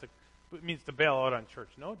assembly means to bail out on church.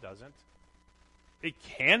 No, it doesn't. It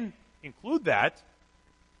can include that,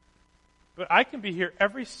 but I can be here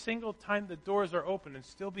every single time the doors are open and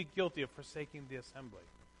still be guilty of forsaking the assembly.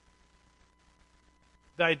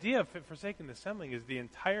 The idea of forsaking the assembly is the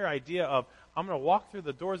entire idea of, I'm going to walk through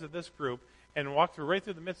the doors of this group and walk right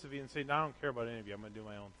through the midst of you and say, no, I don't care about any of you. I'm going to do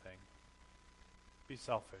my own thing. Be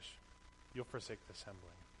selfish. You'll forsake the assembly.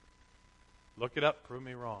 Look it up. Prove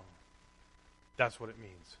me wrong. That's what it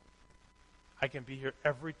means. I can be here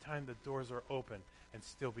every time the doors are open and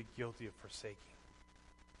still be guilty of forsaking.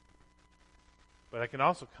 But I can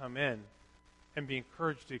also come in and be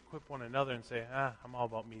encouraged to equip one another and say, I'm all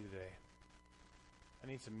about me today. I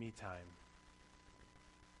need some me time.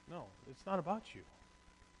 No, it's not about you.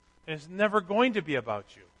 And it's never going to be about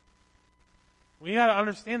you. We got to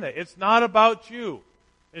understand that. It's not about you.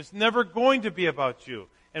 It's never going to be about you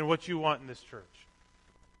and what you want in this church.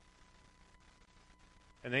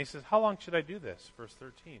 And then he says, how long should I do this? Verse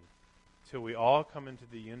 13. Till we all come into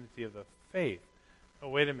the unity of the faith. Oh,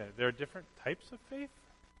 wait a minute. There are different types of faith?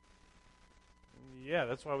 Yeah,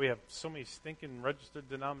 that's why we have so many stinking registered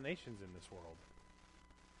denominations in this world.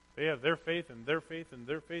 They have their faith and their faith and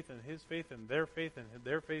their faith and his faith and their faith and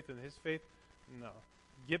their faith and his faith. No.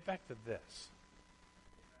 Get back to this.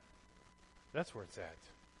 That's where it's at.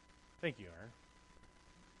 Thank you, Aaron.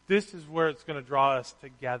 This is where it's going to draw us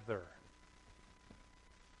together.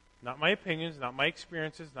 Not my opinions, not my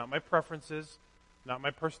experiences, not my preferences, not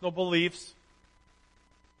my personal beliefs.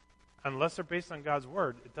 Unless they're based on God's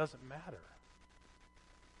word, it doesn't matter.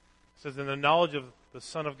 It says, in the knowledge of the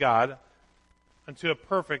Son of God, unto a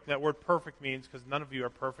perfect, that word perfect means, because none of you are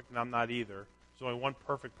perfect and I'm not either. There's only one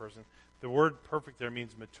perfect person. The word perfect there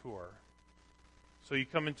means mature. So you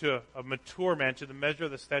come into a mature man, to the measure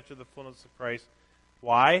of the stature of the fullness of Christ.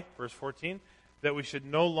 Why? Verse 14. That we should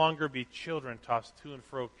no longer be children tossed to and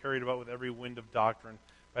fro, carried about with every wind of doctrine,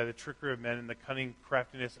 by the trickery of men and the cunning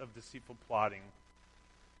craftiness of deceitful plotting,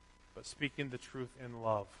 but speaking the truth in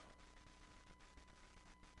love.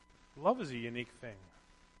 Love is a unique thing.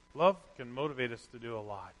 Love can motivate us to do a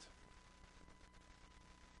lot.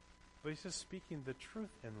 But he says speaking the truth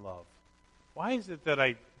in love. Why is it that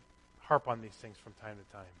I harp on these things from time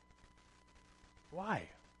to time? Why?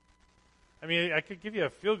 I mean, I could give you a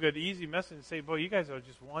feel-good, easy message and say, boy, you guys are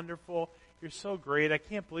just wonderful. You're so great. I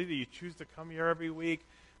can't believe that you choose to come here every week.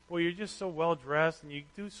 Boy, you're just so well-dressed and you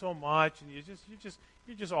do so much and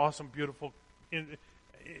you're just awesome, beautiful,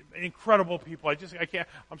 incredible people.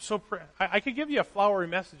 I could give you a flowery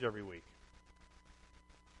message every week.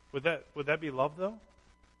 Would that be love, though?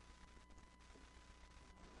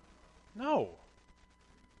 No.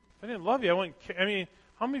 If I didn't love you, I wouldn't care. I mean,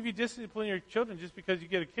 how many of you discipline your children just because you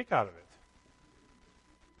get a kick out of it?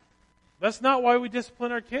 That's not why we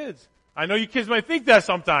discipline our kids. I know you kids might think that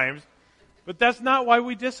sometimes, but that's not why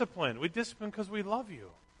we discipline. We discipline because we love you.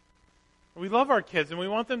 We love our kids, and we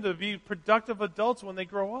want them to be productive adults when they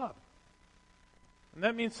grow up. And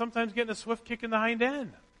that means sometimes getting a swift kick in the hind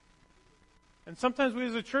end. And sometimes we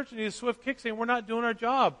as a church need a swift kick saying we're not doing our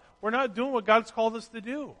job. We're not doing what God's called us to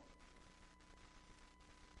do.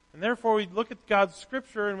 And therefore we look at God's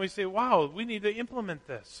scripture and we say, wow, we need to implement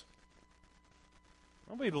this.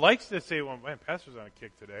 Nobody likes to say, well, man, pastor's on a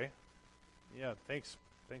kick today. Yeah, thanks,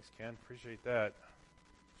 Ken. Appreciate that.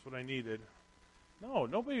 That's what I needed. No,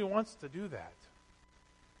 nobody wants to do that.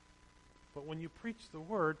 But when you preach the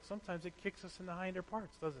word, sometimes it kicks us in the hinder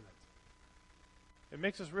parts, doesn't it? It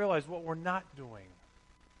makes us realize what we're not doing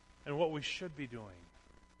and what we should be doing.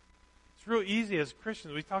 It's real easy as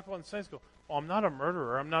Christians. We talk about in Sunday school, well, I'm not a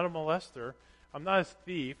murderer, I'm not a molester, I'm not a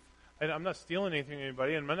thief, and I'm not stealing anything from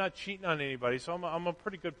anybody, and I'm not cheating on anybody, so I'm a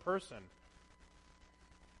pretty good person.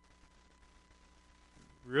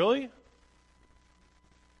 Really?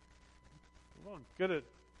 Well,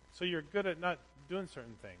 so you're good at not doing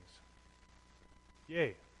certain things.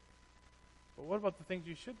 Yay. But what about the things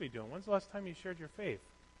you should be doing? When's the last time you shared your faith?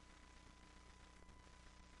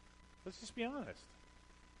 Let's just be honest.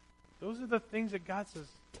 Those are the things that God says,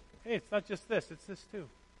 hey, it's not just this, it's this too.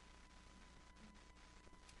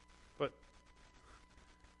 But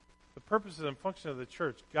The purpose and function of the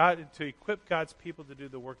church, God, to equip God's people to do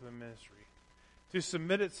the work of the ministry, to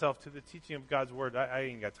submit itself to the teaching of God's word. I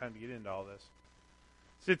ain't got time to get into all this.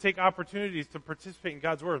 To take opportunities to participate in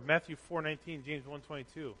God's word. Matthew 4:19, James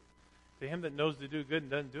 1:22. To him that knows to do good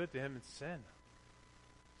and doesn't do it, to him it's sin.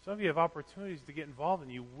 Some of you have opportunities to get involved,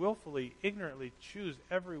 and you willfully, ignorantly choose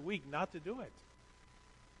every week not to do it.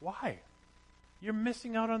 Why? You're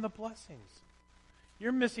missing out on the blessings.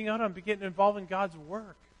 You're missing out on getting involved in God's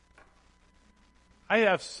work. I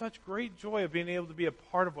have such great joy of being able to be a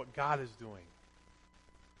part of what God is doing.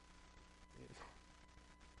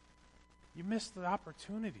 You miss the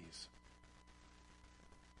opportunities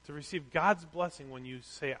to receive God's blessing when you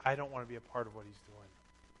say, I don't want to be a part of what he's doing.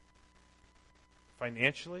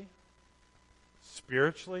 Financially,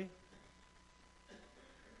 spiritually,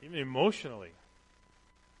 even emotionally.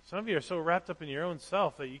 Some of you are so wrapped up in your own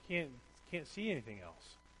self that you can't see anything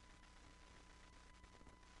else.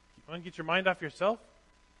 You want to get your mind off yourself?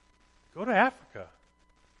 Go to Africa.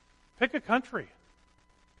 Pick a country.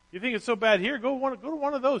 You think it's so bad here? Go to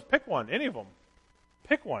one of those. Pick one. Any of them.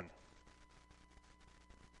 Pick one.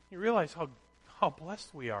 You realize how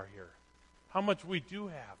blessed we are here. How much we do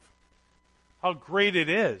have. How great it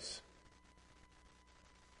is.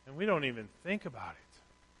 And we don't even think about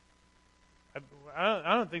it.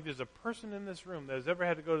 I don't think there's a person in this room that has ever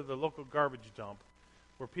had to go to the local garbage dump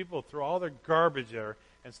where people throw all their garbage there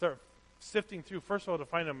and start sifting through, first of all, to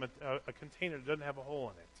find a container that doesn't have a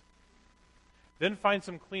hole in it. Then find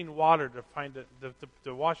some clean water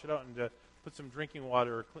to wash it out and to put some drinking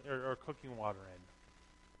water or cooking water in.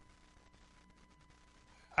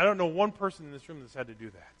 I don't know one person in this room that's had to do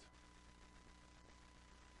that.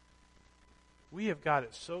 We have got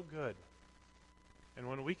it so good. And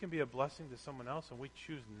when we can be a blessing to someone else and we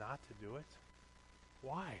choose not to do it,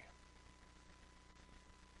 why?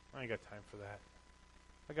 I ain't got time for that.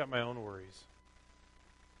 I got my own worries.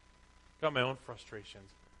 Got my own frustrations.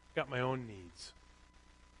 Got my own needs.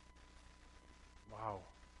 Wow.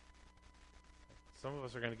 Some of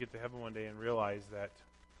us are going to get to heaven one day and realize that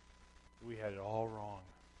we had it all wrong.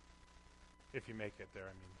 If you make it there, I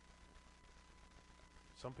mean.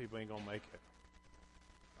 Some people ain't going to make it.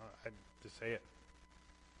 I just say it.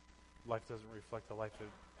 Life doesn't reflect the life that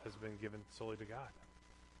has been given solely to God.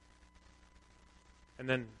 And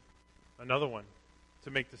then another one, to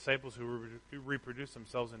make disciples who reproduce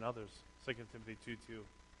themselves in others. 2 Timothy 2:2.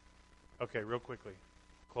 Okay, real quickly.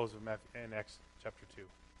 Close of Matthew and Acts chapter 2.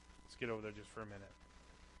 Let's get over there just for a minute.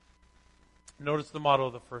 Notice the model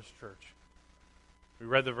of the first church. We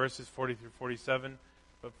read the verses 40 through 47,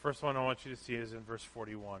 but first one I want you to see is in verse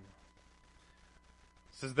 41.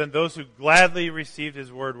 It says, Then those who gladly received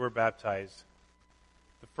his word were baptized.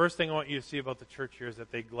 The first thing I want you to see about the church here is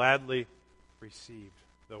that they gladly received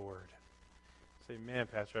the word. Say, man,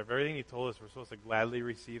 Pastor, after everything you told us, we're supposed to gladly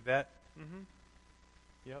receive that? Mm-hmm.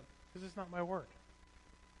 Yep, because it's not my word.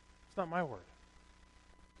 It's not my word.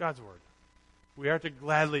 God's word. We are to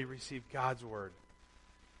gladly receive God's word.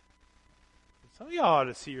 Some of y'all ought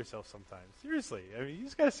to see yourself sometimes. Seriously. I mean, you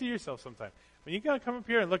just got to see yourself sometimes. When you got to come up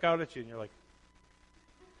here and look out at you and you're like,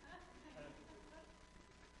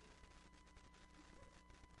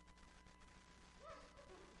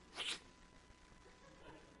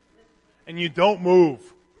 and you don't move.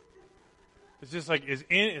 It's just like,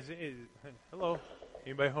 hello,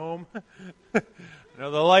 anybody home? I know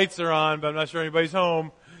the lights are on, but I'm not sure anybody's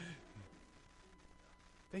home.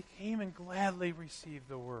 They came and gladly received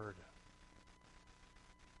the word.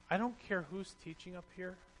 I don't care who's teaching up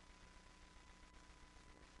here.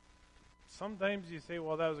 Sometimes you say,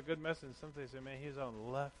 well, that was a good message. Sometimes you say, man, he was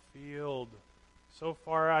on left field. So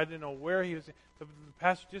far, I didn't know where he was. The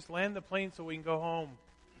pastor, just land the plane so we can go home.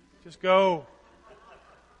 Just go.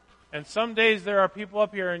 And some days there are people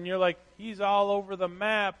up here and you're like, he's all over the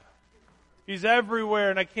map. He's everywhere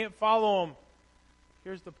and I can't follow him.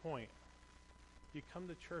 Here's the point. You come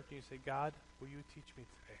to church and you say, God, will you teach me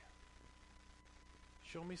today?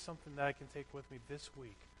 Show me something that I can take with me this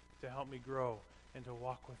week to help me grow and to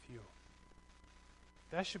walk with you.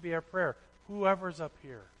 That should be our prayer. Whoever's up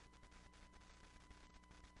here.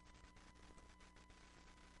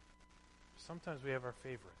 Sometimes we have our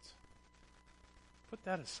favorites. Put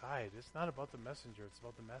that aside. It's not about the messenger. It's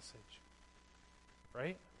about the message.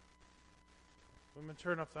 Right? We're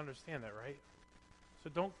mature enough to understand that, right? So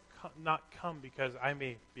don't not come because I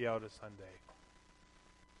may be out a Sunday.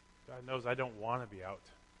 God knows I don't want to be out.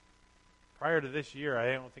 Prior to this year,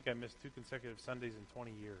 I don't think I missed 2 consecutive Sundays in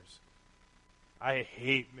 20 years. I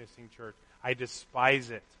hate missing church. I despise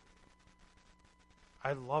it.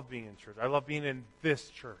 I love being in church. I love being in this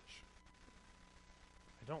church.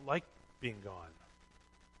 I don't like being gone.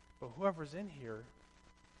 But whoever's in here,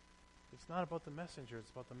 it's not about the messenger,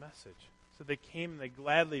 it's about the message. So they came and they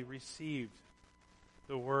gladly received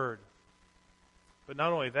the word. But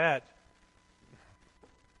not only that,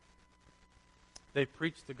 they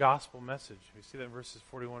preached the gospel message. We see that in verses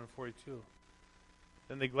 41 and 42.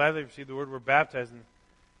 Then they gladly received the word, were baptized,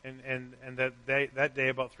 and that day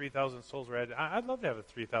about 3,000 souls were added. I'd love to have a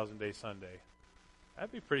 3,000-day Sunday.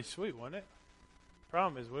 That'd be pretty sweet, wouldn't it?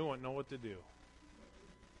 Problem is, we wouldn't know what to do.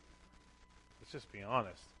 Let's just be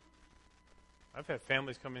honest. I've had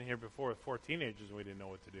families come in here before with 4 teenagers and we didn't know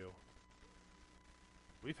what to do.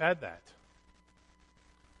 We've had that.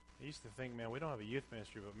 I used to think, man, we don't have a youth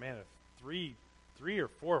ministry, but man, if three or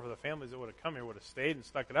four of the families that would have come here would have stayed and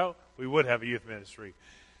stuck it out, we would have a youth ministry.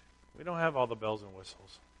 We don't have all the bells and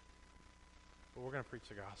whistles. But we're going to preach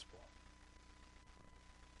the gospel.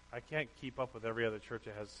 I can't keep up with every other church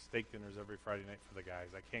that has steak dinners every Friday night for the guys.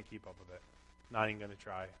 I can't keep up with it. Not even going to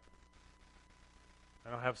try. I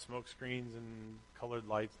don't have smoke screens and colored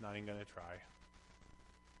lights. Not even going to try.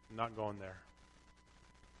 I'm not going there.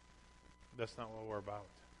 That's not what we're about.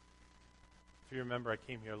 If you remember, I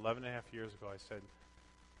came here 11 and a half years ago. I said,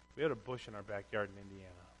 we had a bush in our backyard in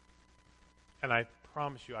Indiana. And I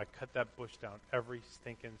promise you, I cut that bush down every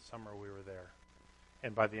stinking summer we were there.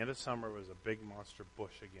 And by the end of summer, it was a big monster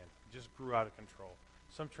bush again. It just grew out of control.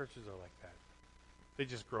 Some churches are like that. They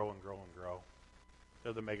just grow and grow and grow.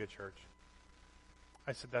 They're the mega church.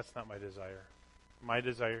 I said, that's not my desire. My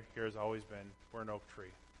desire here has always been, we're an oak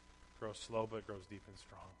tree. Grows slow, but it grows deep and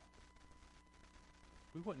strong.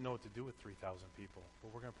 We wouldn't know what to do with 3,000 people,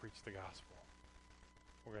 but we're going to preach the gospel.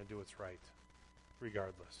 We're going to do what's right,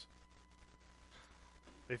 regardless.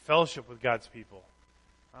 They fellowship with God's people.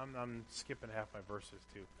 I'm skipping half my verses,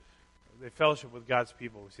 too. They fellowship with God's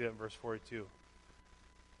people. We see that in verse 42.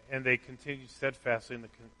 And they continued steadfastly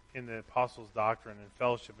in the apostles' doctrine and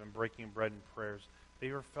fellowship and breaking bread and prayers.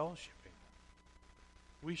 They were fellowshipping.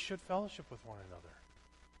 We should fellowship with one another.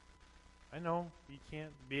 I know you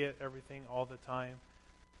can't be at everything all the time,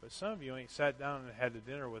 but some of you ain't sat down and had a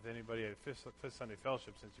dinner with anybody at Fifth Sunday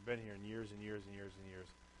Fellowship since you've been here in years and years and years and years.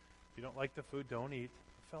 If you don't like the food, don't eat.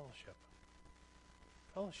 Fellowship.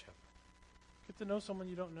 Fellowship. Get to know someone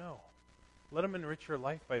you don't know. Let them enrich your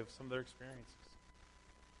life by some of their experiences.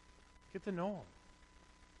 Get to know them.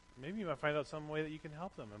 Maybe you might find out some way that you can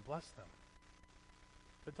help them and bless them.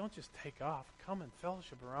 But don't just take off. Come and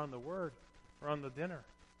fellowship around the Word, around the dinner.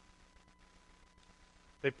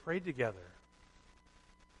 They prayed together.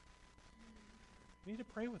 We need to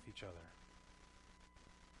pray with each other.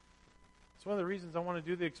 It's one of the reasons I want to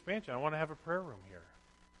do the expansion. I want to have a prayer room here.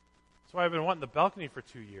 That's why I've been wanting the balcony for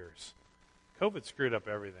 2 years. COVID screwed up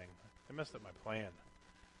everything. It messed up my plan.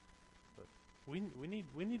 But we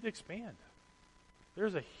need to expand.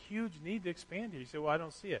 There's a huge need to expand here. You say, well, I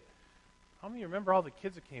don't see it. How many remember all the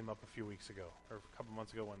kids that came up a few weeks ago or a couple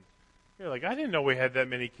months ago when you're like, I didn't know we had that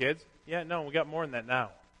many kids. Yeah, no, we got more than that now.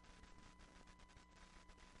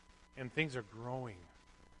 And things are growing.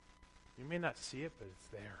 You may not see it, but it's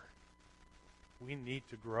there. We need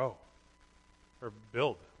to grow or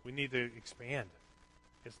build. We need to expand.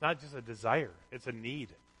 It's not just a desire. It's a need.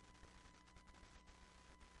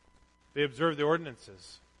 They observed the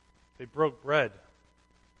ordinances. They broke bread.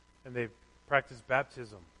 And they practiced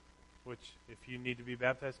baptism, which if you need to be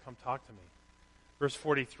baptized, come talk to me. Verse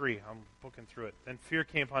 43, I'm booking through it. Then fear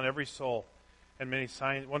came upon every soul, and many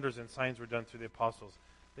wonders and signs were done through the apostles.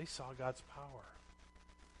 They saw God's power.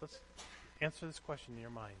 Let's answer this question in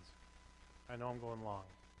your minds. I know I'm going long.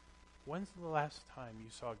 When's the last time you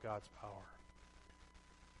saw God's power?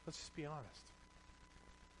 Let's just be honest.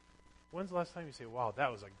 When's the last time you say, wow,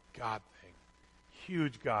 that was a God thing?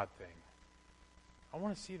 Huge God thing. I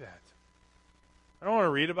want to see that. I don't want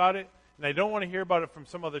to read about it, and I don't want to hear about it from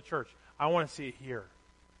some other church. I want to see it here.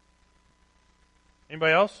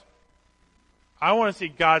 Anybody else? I want to see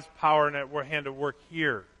God's power and that hand at work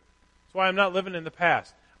here. That's why I'm not living in the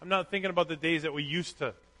past. I'm not thinking about the days that we used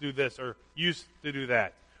to do this or used to do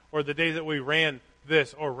that, or the days that we ran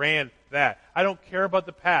this or ran that. I don't care about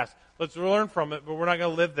the past. Let's learn from it, but we're not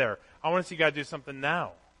going to live there. I want to see God do something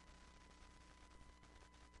now.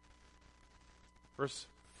 Verse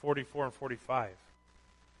 44 and 45.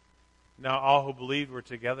 Now all who believed were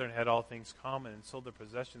together and had all things common and sold their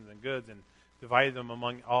possessions and goods and divided them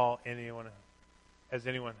among anyone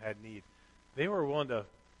had need. They were willing to,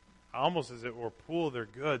 almost as it were, pool their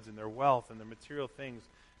goods and their wealth and their material things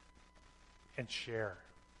and share.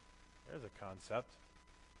 There's a concept.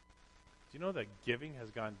 Do you know that giving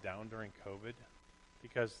has gone down during COVID?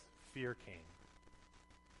 Because fear came.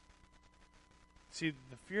 See,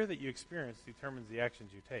 the fear that you experience determines the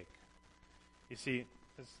actions you take. You see,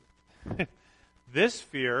 This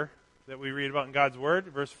fear that we read about in God's Word,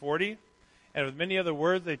 verse 40, and with many other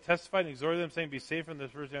words they testified and exhorted them, saying, be safe from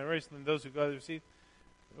this first generation than those who gladly receive.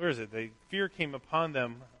 Where is it? Fear came upon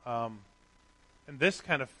them, and this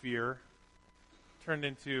kind of fear turned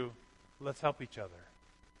into, let's help each other.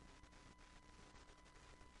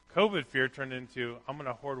 COVID fear turned into, I'm going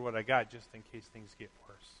to hoard what I got just in case things get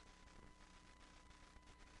worse.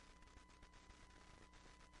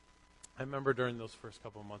 I remember during those first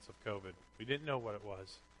couple of months of COVID, we didn't know what it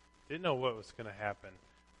was. Didn't know what was going to happen.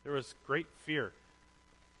 There was great fear.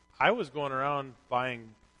 I was going around buying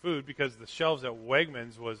food because the shelves at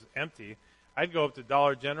Wegmans was empty. I'd go up to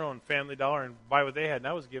Dollar General and Family Dollar and buy what they had, and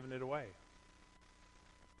I was giving it away.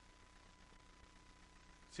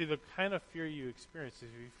 See, the kind of fear you experience is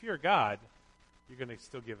if you fear God, you're going to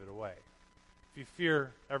still give it away. If you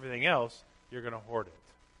fear everything else, you're going to hoard it.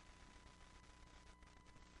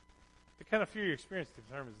 The kind of fear you experience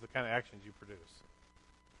determines the kind of actions you produce.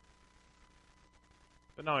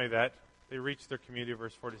 But not only that, they reached their community,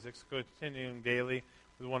 verse 46, continuing daily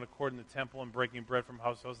with one accord in the temple and breaking bread from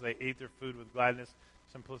house to house. They ate their food with gladness,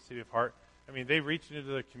 simplicity of heart. I mean, they reached into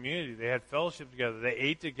their community. They had fellowship together. They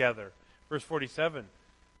ate together. Verse 47,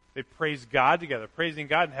 they praised God together, praising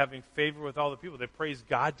God and having favor with all the people. They praised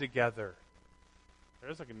God together.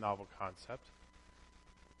 There's like a novel concept.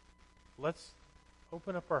 Let's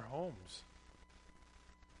open up our homes.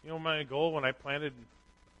 You know, my goal when I planted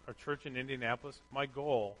our church in Indianapolis, my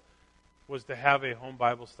goal was to have a home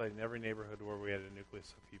Bible study in every neighborhood where we had a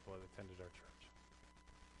nucleus of people that attended our church.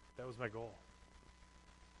 That was my goal.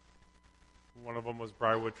 One of them was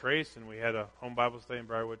Briarwood Trace, and we had a home Bible study in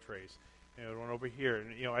Briarwood Trace. And one over here.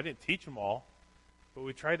 And, you know, I didn't teach them all, but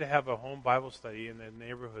we tried to have a home Bible study in the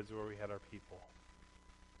neighborhoods where we had our people.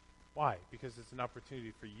 Why? Because it's an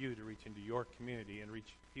opportunity for you to reach into your community and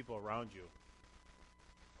reach people around you.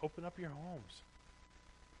 Open up your homes.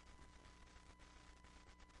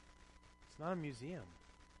 It's not a museum.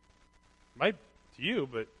 It might to you,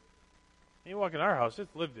 but when you walk in our house,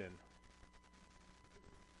 it's lived in.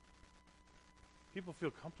 People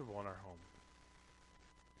feel comfortable in our home.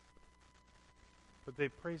 But they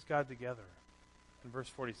praise God together. In verse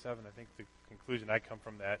 47, I think the conclusion I come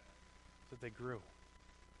from that is that they grew.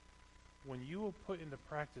 When you will put into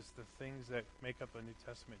practice the things that make up a New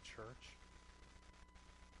Testament church,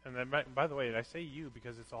 and then, by the way, I say you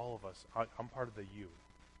because it's all of us. I'm part of the you.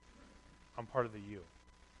 I'm part of the you.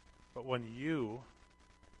 But when you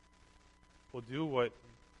will do what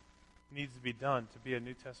needs to be done to be a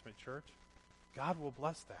New Testament church, God will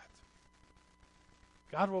bless that.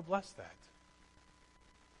 God will bless that.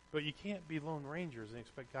 But you can't be Lone Rangers and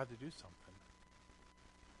expect God to do something.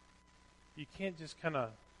 You can't just kind of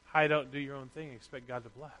hide out and do your own thing and expect God to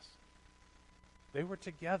bless. They were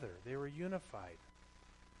together. They were unified.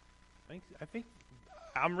 I think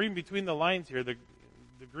I'm reading between the lines here, the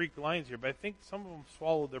Greek lines here, but I think some of them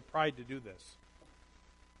swallowed their pride to do this.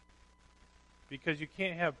 Because you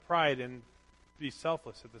can't have pride and be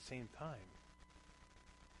selfless at the same time.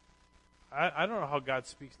 I don't know how God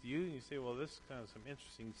speaks to you. And you say, well, this is kind of some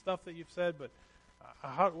interesting stuff that you've said, but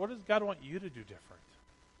what does God want you to do different?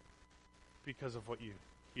 Because of what you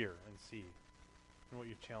hear and see and what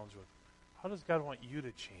you're challenged with. How does God want you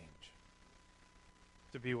to change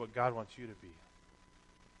to be what God wants you to be?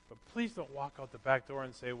 But please don't walk out the back door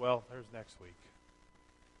and say, well, there's next week.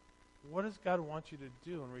 What does God want you to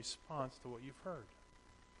do in response to what you've heard?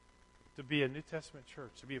 To be a New Testament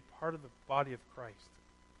church, to be a part of the body of Christ.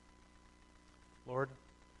 Lord,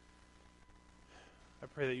 I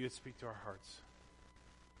pray that you would speak to our hearts.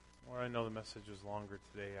 Lord, I know the message was longer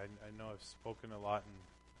today. I know I've spoken a lot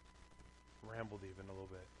and rambled even a little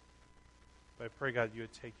bit. But I pray, God, you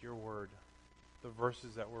would take your word, the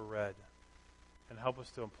verses that were read, and help us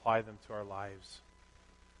to apply them to our lives.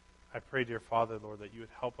 I pray, dear Father, Lord, that you would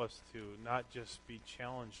help us to not just be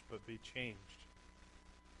challenged, but be changed.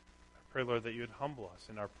 I pray, Lord, that you would humble us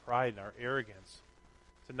in our pride and our arrogance,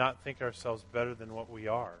 to not think ourselves better than what we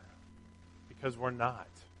are, because we're not.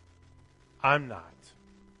 I'm not.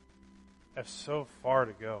 I have so far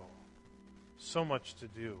to go, so much to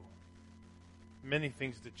do, many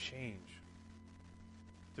things to change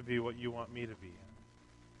to be what you want me to be.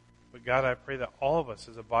 But God, I pray that all of us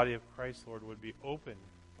as a body of Christ, Lord, would be open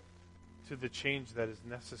to the change that is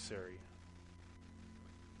necessary.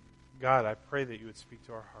 God, I pray that you would speak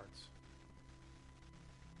to our hearts.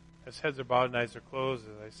 As heads are bowed and eyes are closed,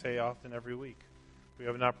 as I say often every week, we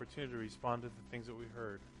have an opportunity to respond to the things that we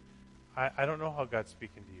heard. I don't know how God's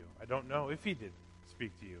speaking to you. I don't know if he did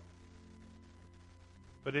speak to you.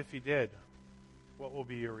 But if he did, what will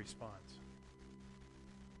be your response?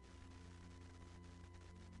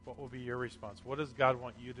 What what will be your response? What does God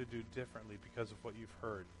want you to do differently because of what you've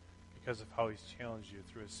heard, because of how He's challenged you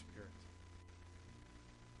through His Spirit?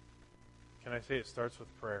 Can I say it starts with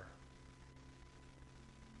prayer?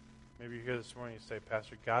 Maybe you're here this morning and say,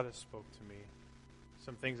 Pastor, God has spoke to me.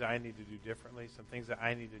 Some things I need to do differently, some things that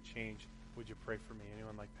I need to change. Would you pray for me?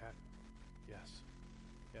 Anyone like that? Yes.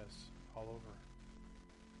 Yes. All over.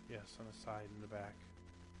 Yes, on the side, in the back.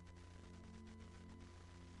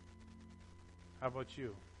 How about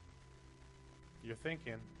you? You're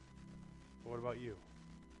thinking, but what about you?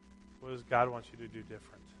 What does God want you to do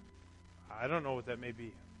different? I don't know what that may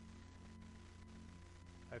be.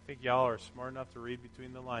 I think y'all are smart enough to read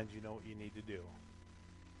between the lines. You know what you need to do.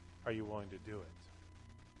 Are you willing to do it?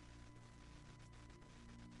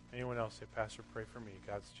 Anyone else say, Pastor, pray for me.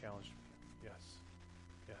 God's challenged me. Yes.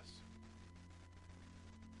 Yes.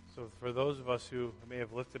 So for those of us who may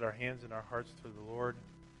have lifted our hands and our hearts to the Lord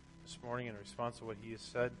this morning in response to what He has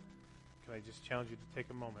said, can I just challenge you to take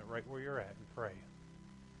a moment right where you're at and pray.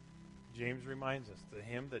 James reminds us, the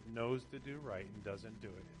him that knows to do right and doesn't do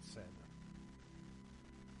it, it's sin.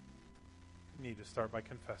 You need to start by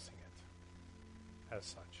confessing it as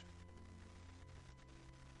such.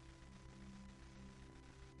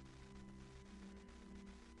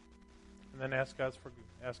 And then ask God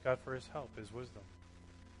for His help, His wisdom.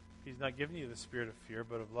 He's not giving you the spirit of fear,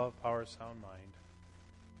 but of love, power, sound mind.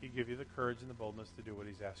 He'll give you the courage and the boldness to do what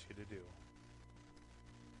He's asked you to do.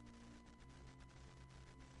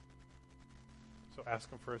 So ask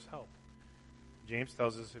Him for His help. James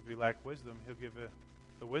tells us if we lack wisdom, He'll give you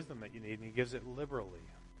the wisdom that you need, and He gives it liberally.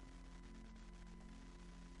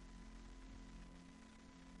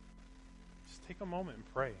 Just take a moment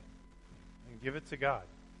and pray and give it to God.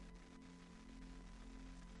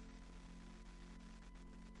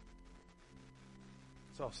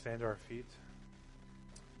 Let's all stand to our feet.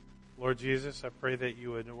 Lord Jesus, I pray that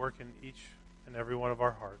you would work in each and every one of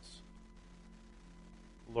our hearts.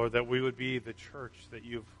 Lord, that we would be the church that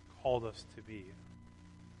you've called us to be.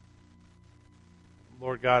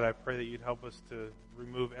 Lord God, I pray that you'd help us to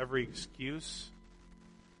remove every excuse,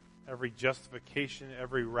 every justification,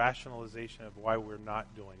 every rationalization of why we're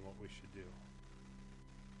not doing what we should do.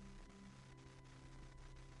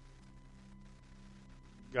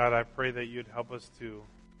 God, I pray that you'd help us to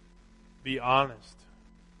be honest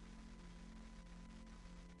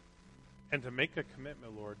and to make a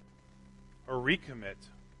commitment, Lord, or recommit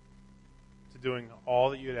to doing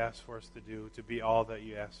all that you'd ask for us to do, to be all that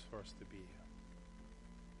you asked for us to be.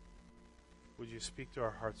 Would you speak to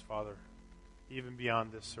our hearts, Father, even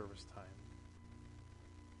beyond this service time?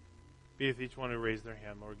 Be with each one who raised their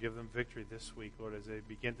hand, Lord. Give them victory this week, Lord, as they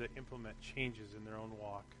begin to implement changes in their own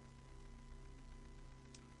walk.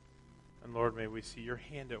 And Lord, may we see your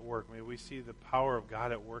hand at work. May we see the power of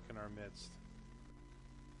God at work in our midst.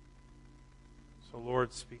 So,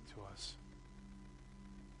 Lord, speak to us.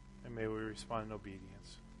 And may we respond in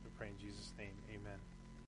obedience. We pray in Jesus' name.